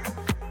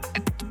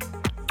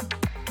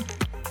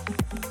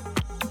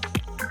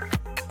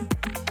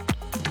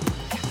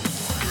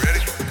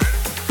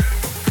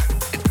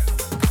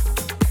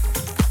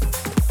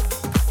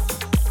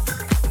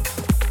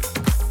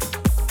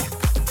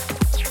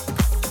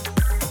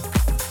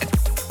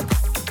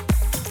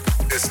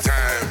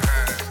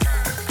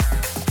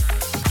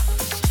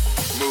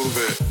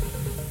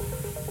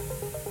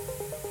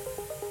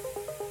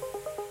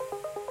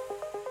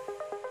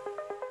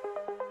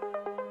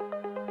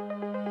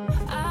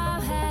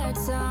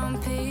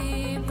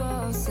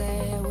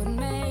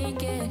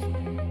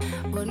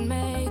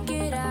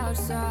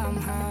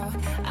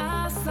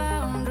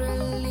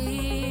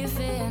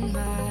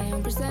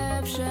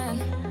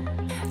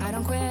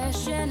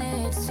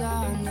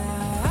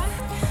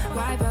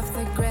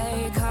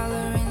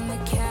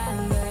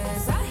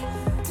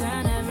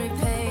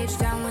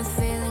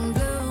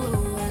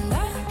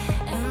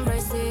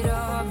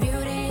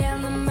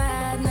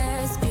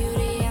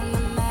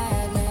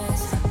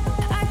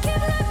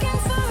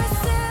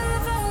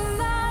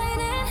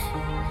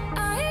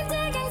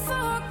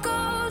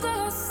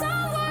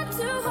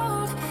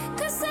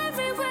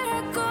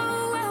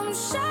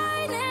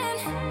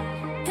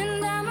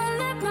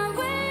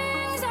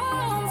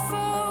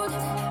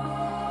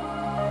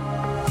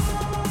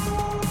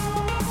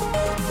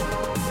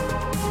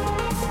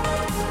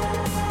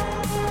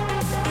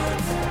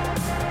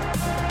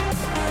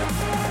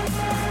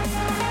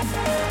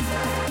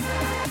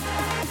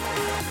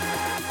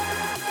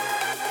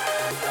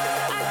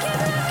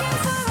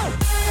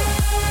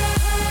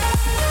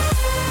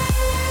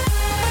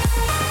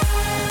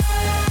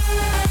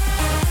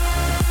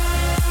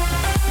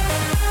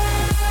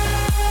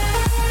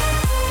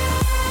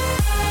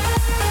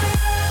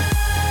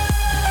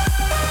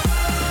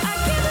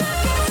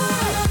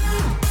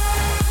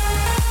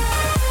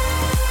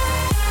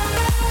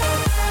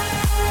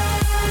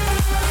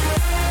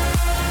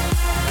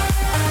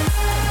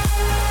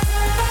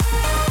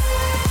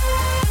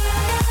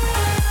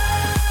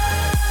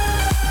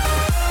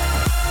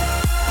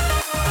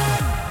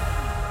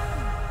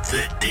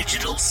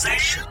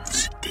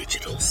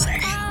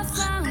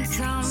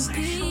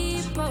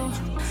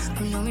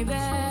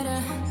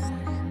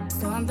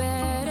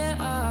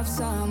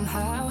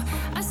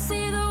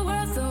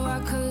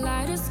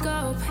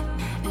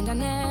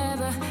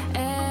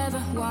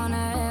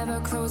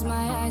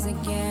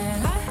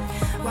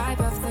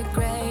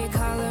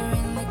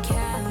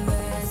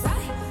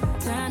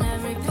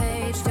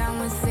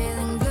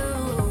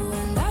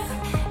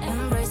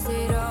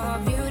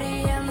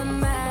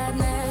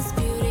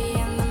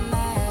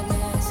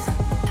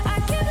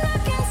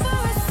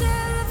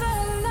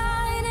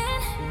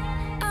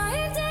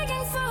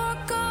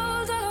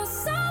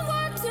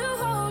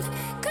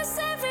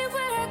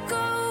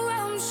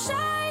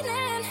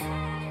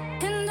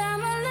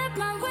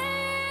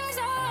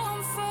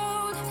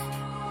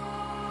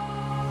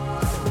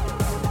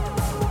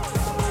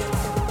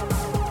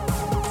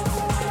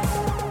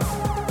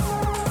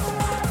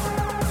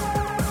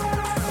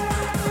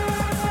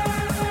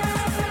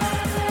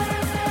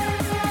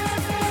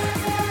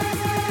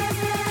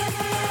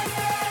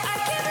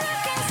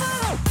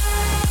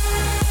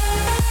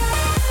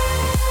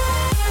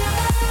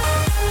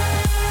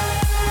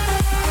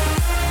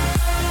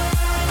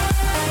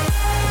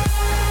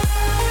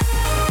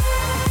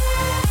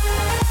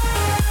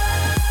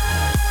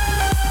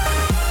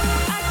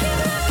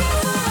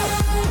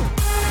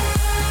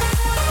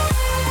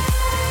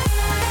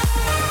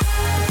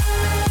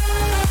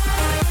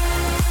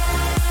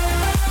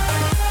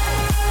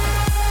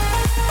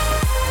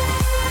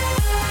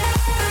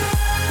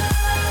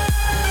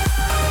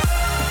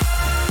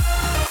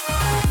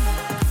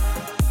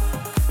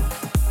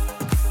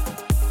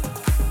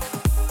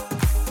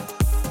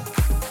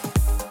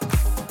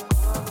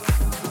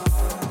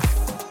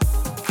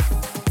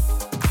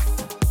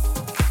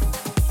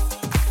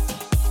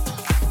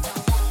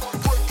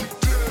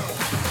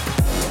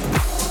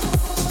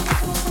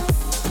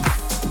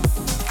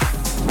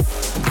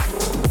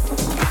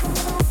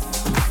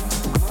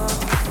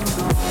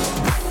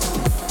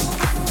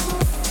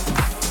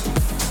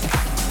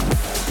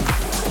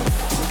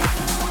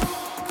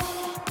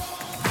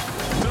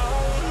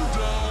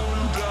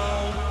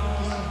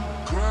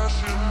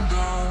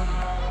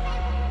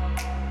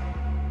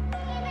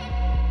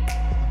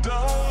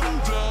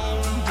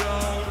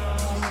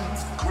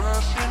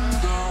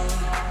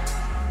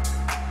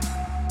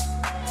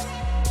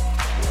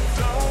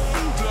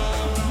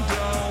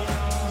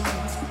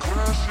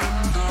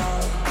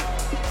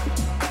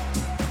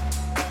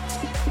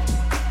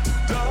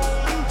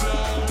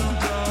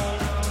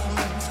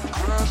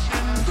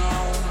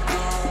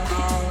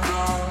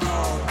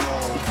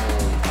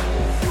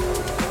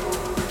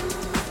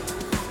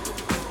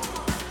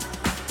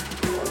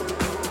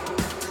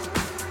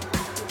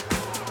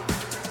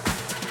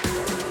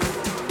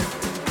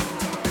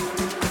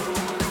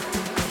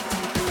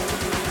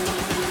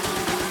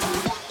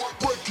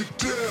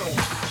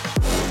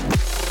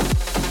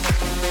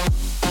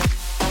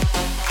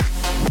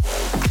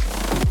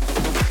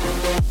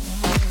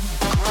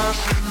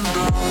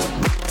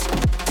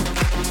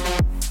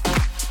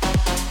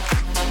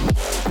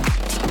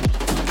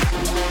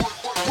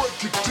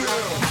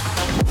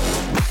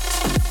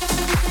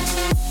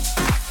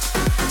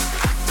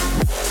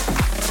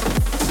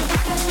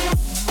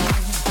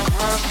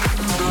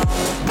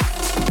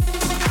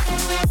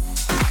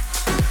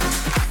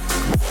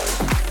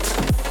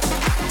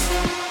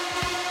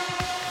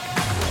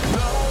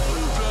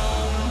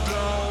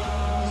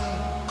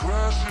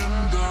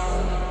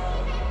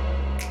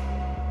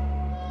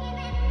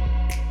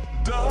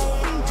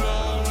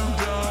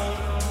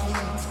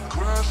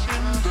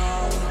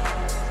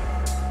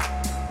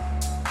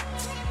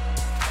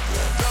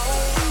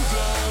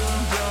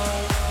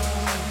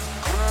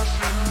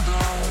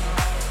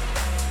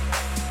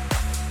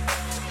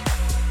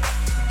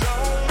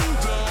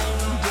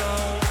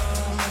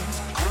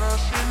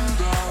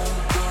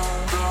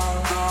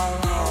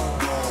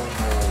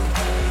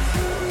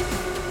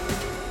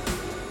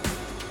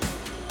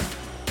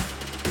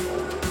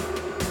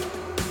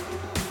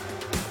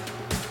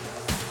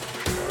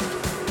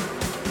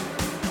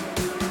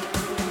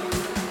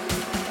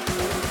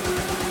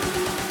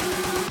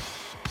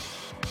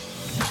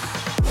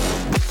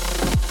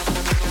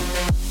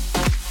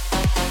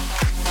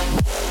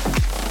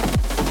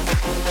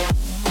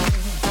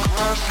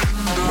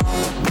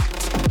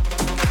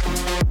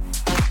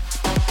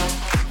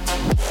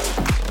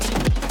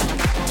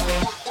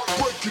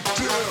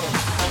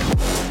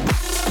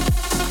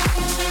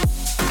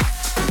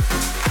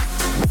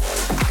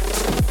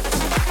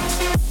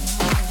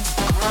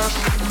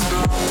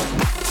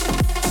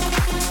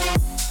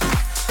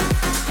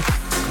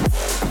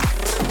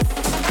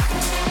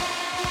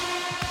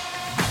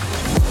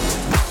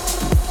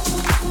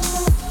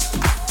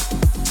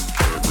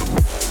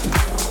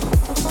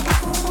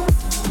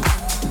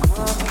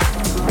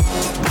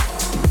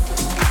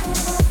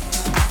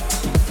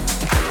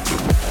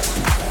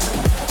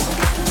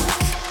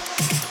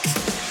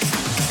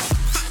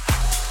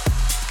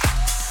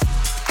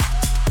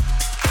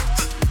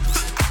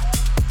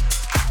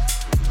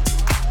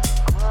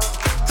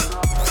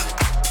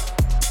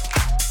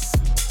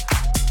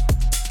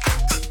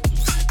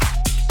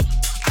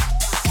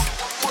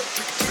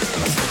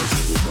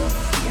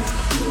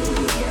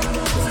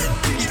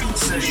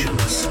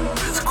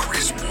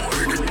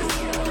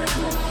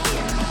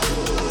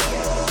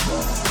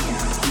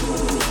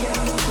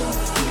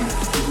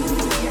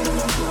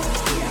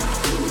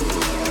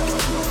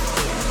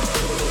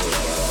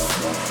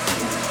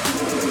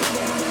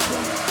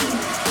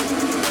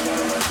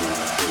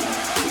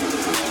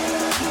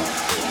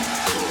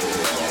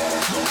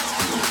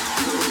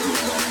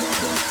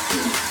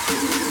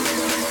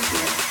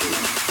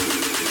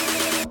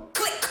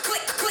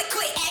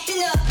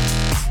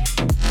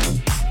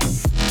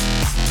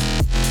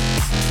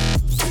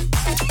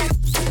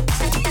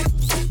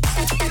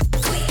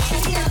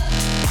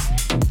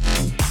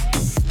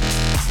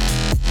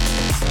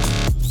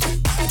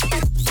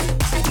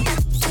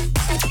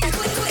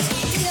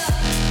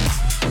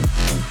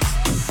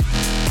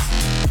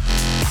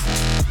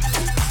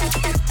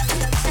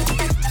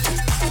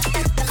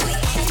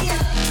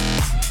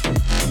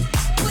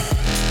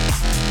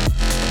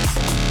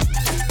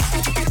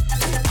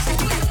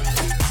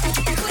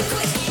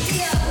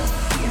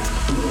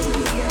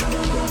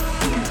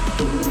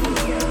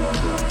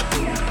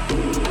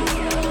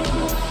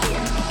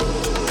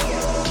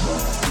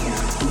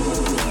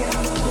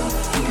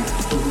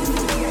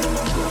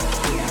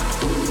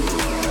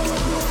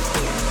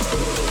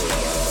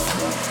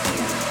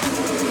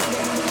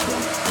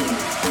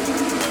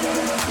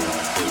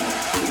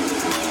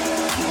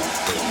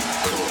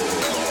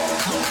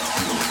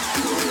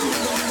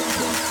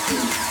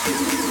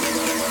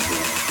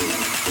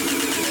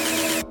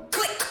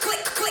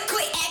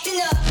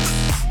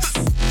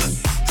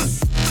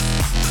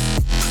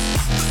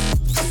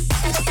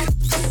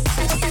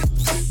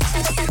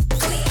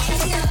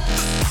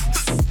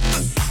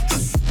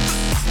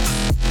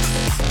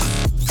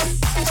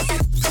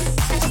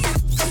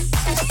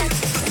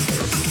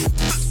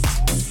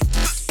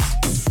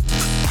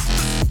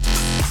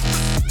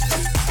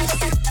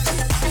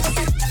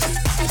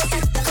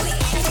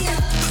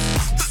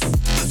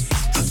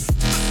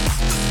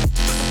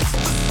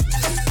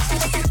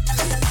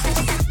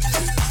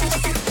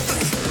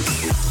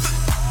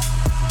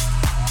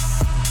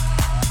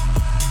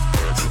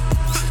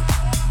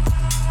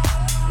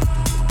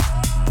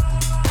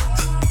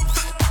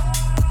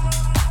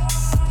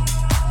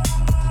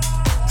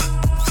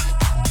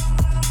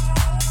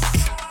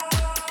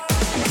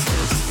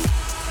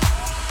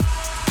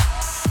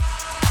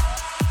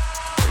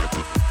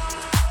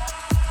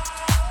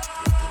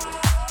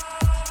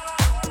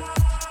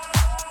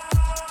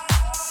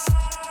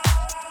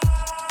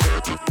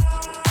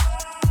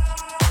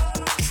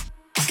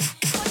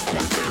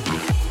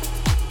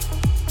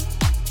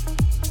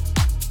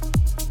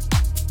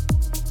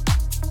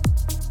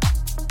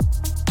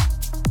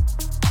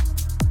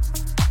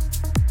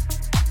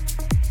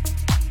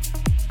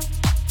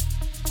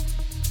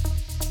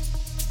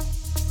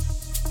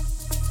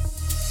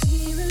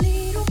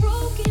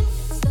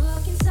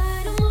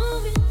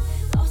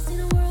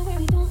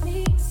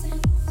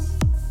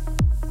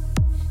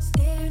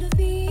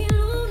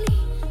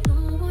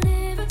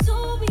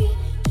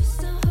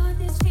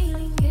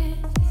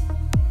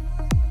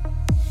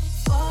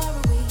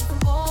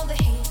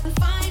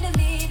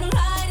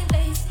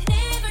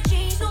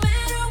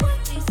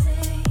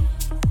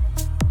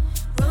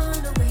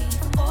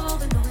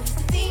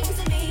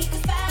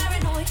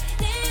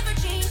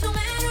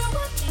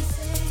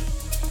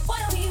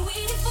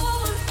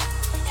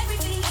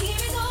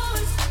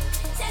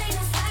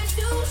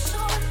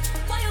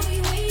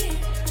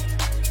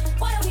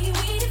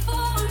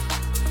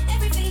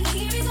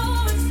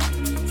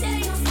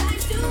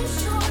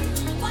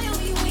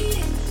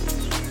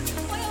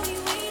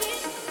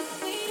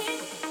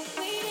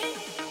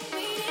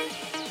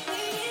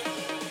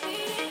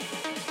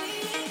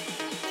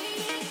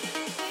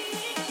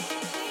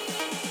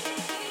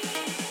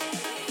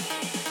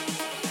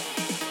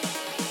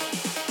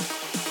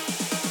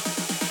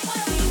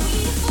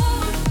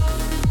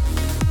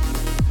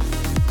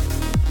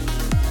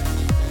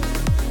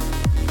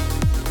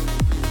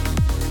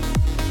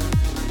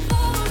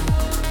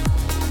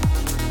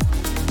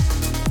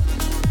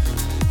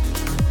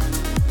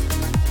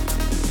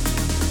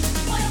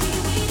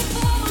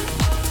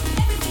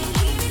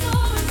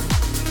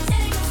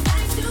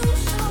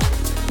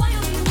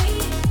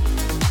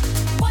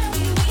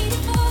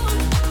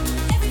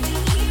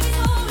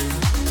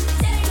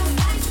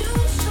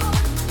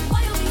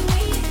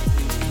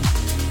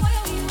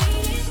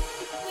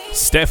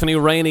 Stephanie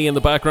Rainey in the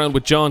background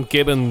with John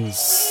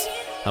Gibbons.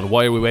 And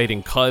Why Are We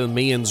Waiting? Kyle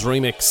Meehan's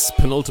remix.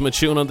 Penultimate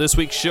tune on this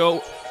week's show.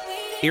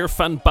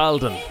 Irfan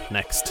Baldan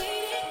next.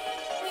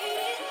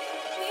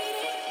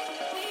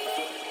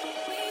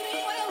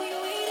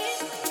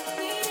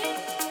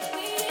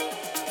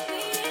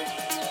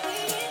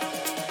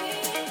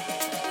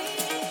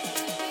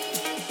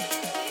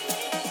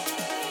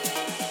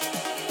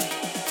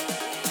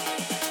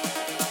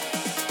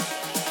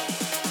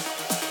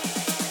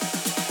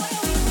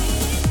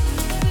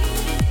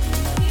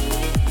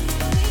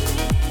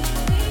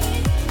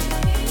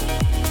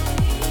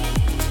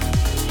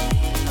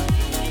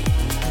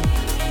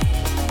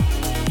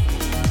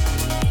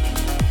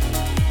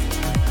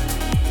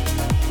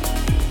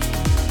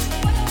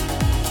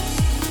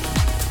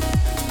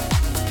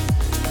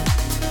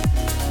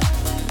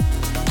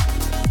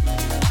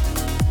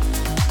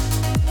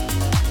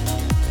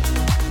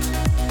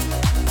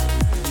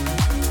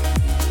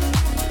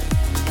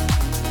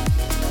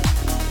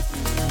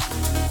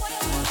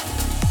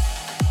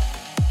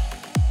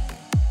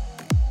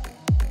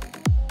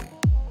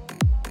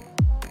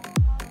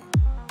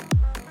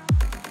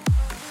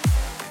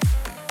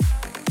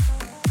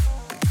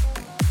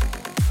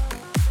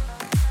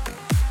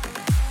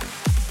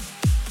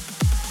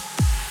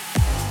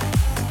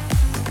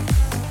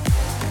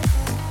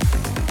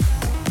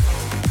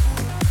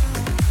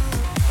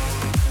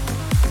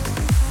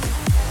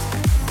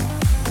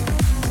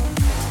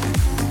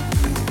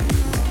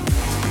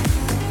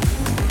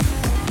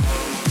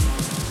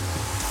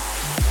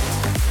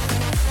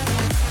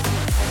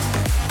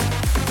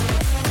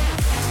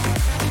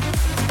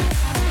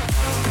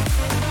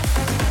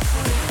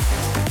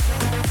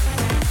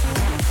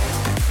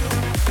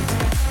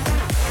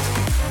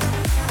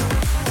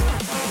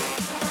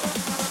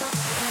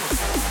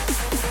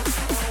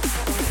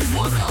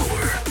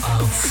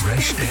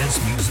 fresh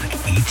dance music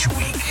each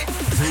week.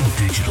 The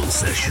Digital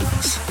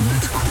Sessions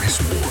with Chris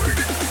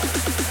Ward.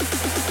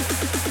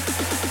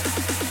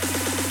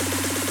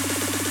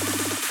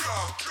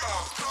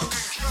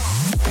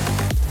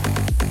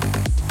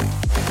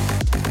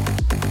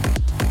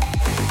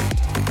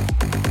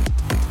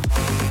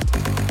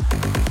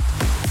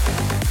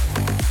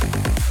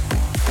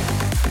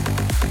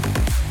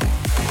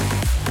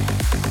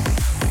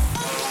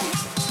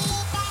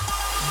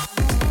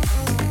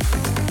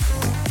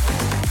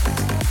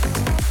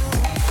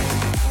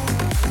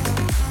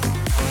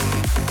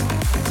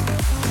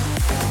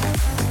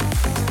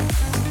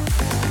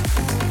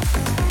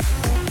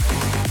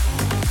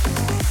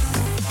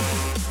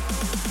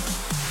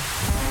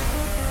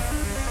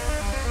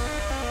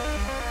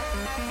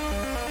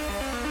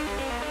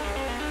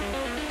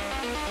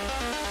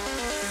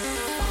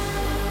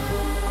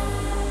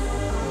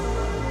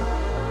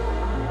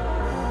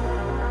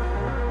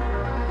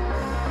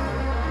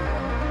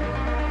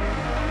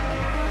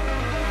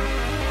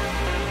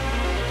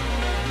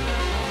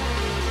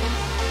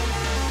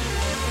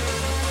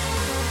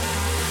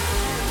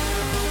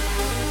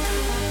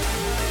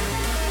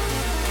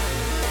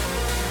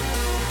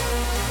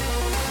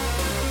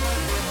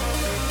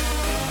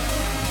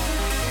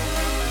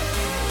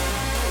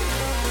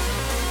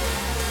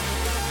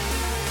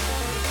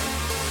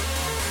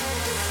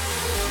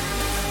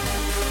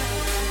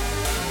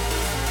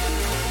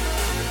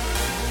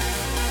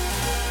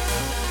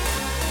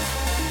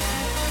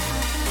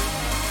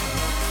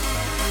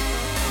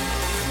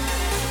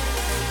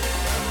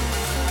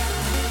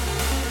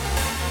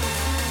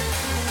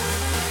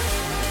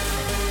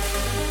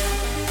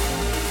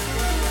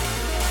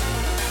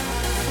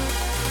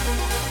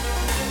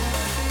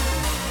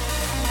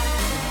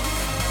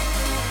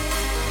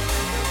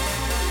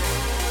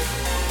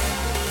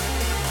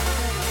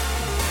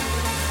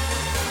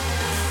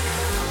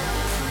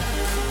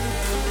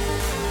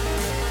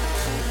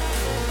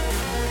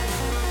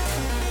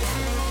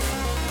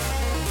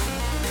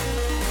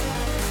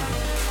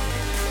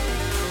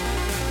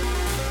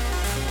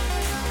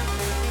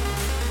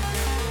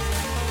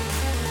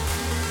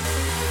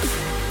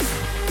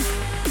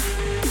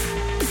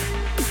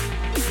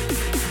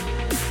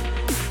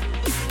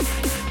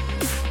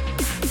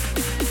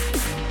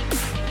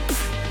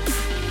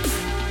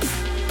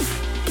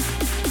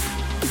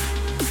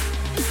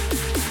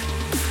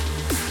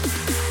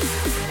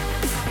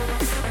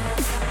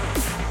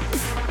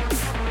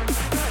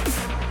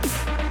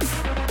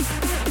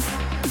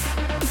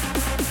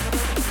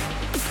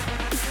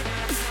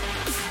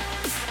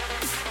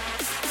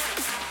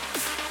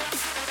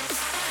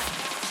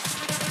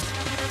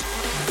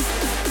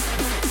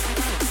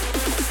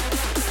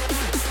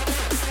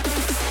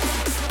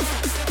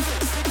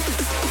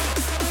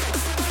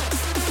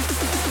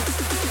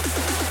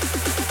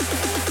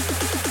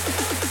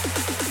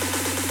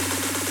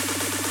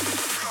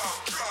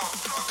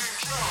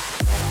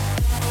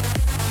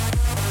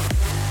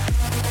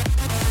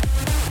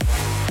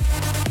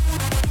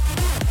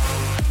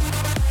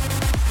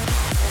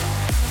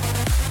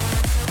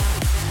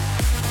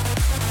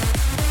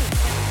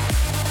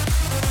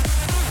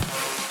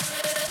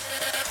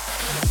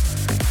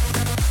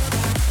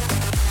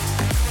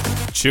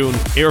 tune.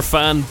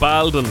 Irfan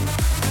Baldan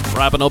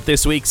wrapping up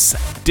this week's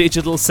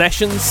digital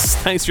sessions.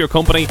 Thanks for your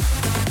company.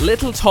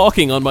 Little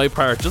talking on my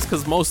part, just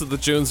because most of the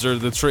tunes are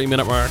the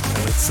 3-minute mark,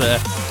 and it's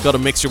got to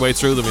mix your way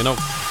through them, you know.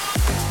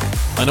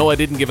 I know I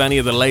didn't give any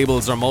of the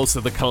labels or most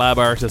of the collab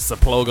artists a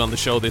plug on the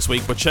show this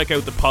week, but check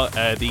out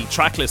the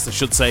track list, I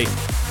should say,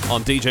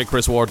 on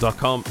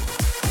djchrisward.com.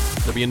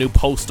 There'll be a new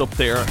post up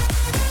there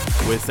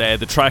with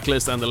the track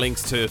list and the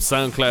links to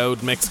SoundCloud,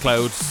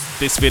 Mixcloud,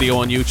 this video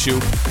on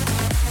YouTube,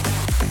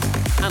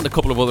 and a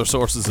couple of other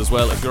sources as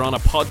well. If you're on a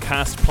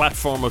podcast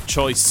platform of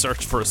choice,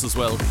 search for us as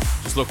well.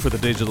 Just look for the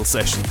digital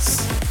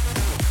sessions.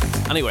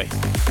 Anyway,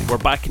 we're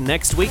back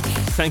next week.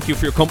 Thank you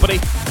for your company.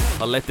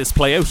 I'll let this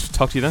play out.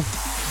 Talk to you then.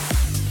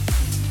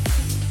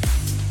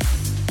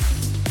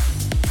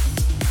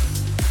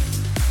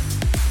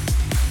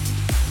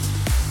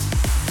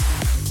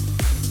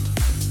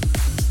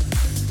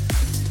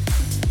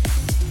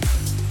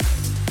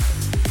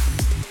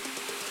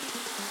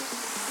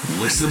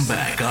 Listen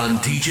back on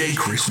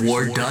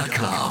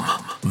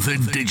djchrisward.com. The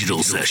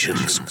Digital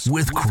Sessions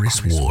with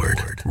Chris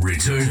Ward.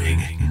 Returning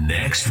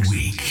next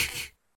week.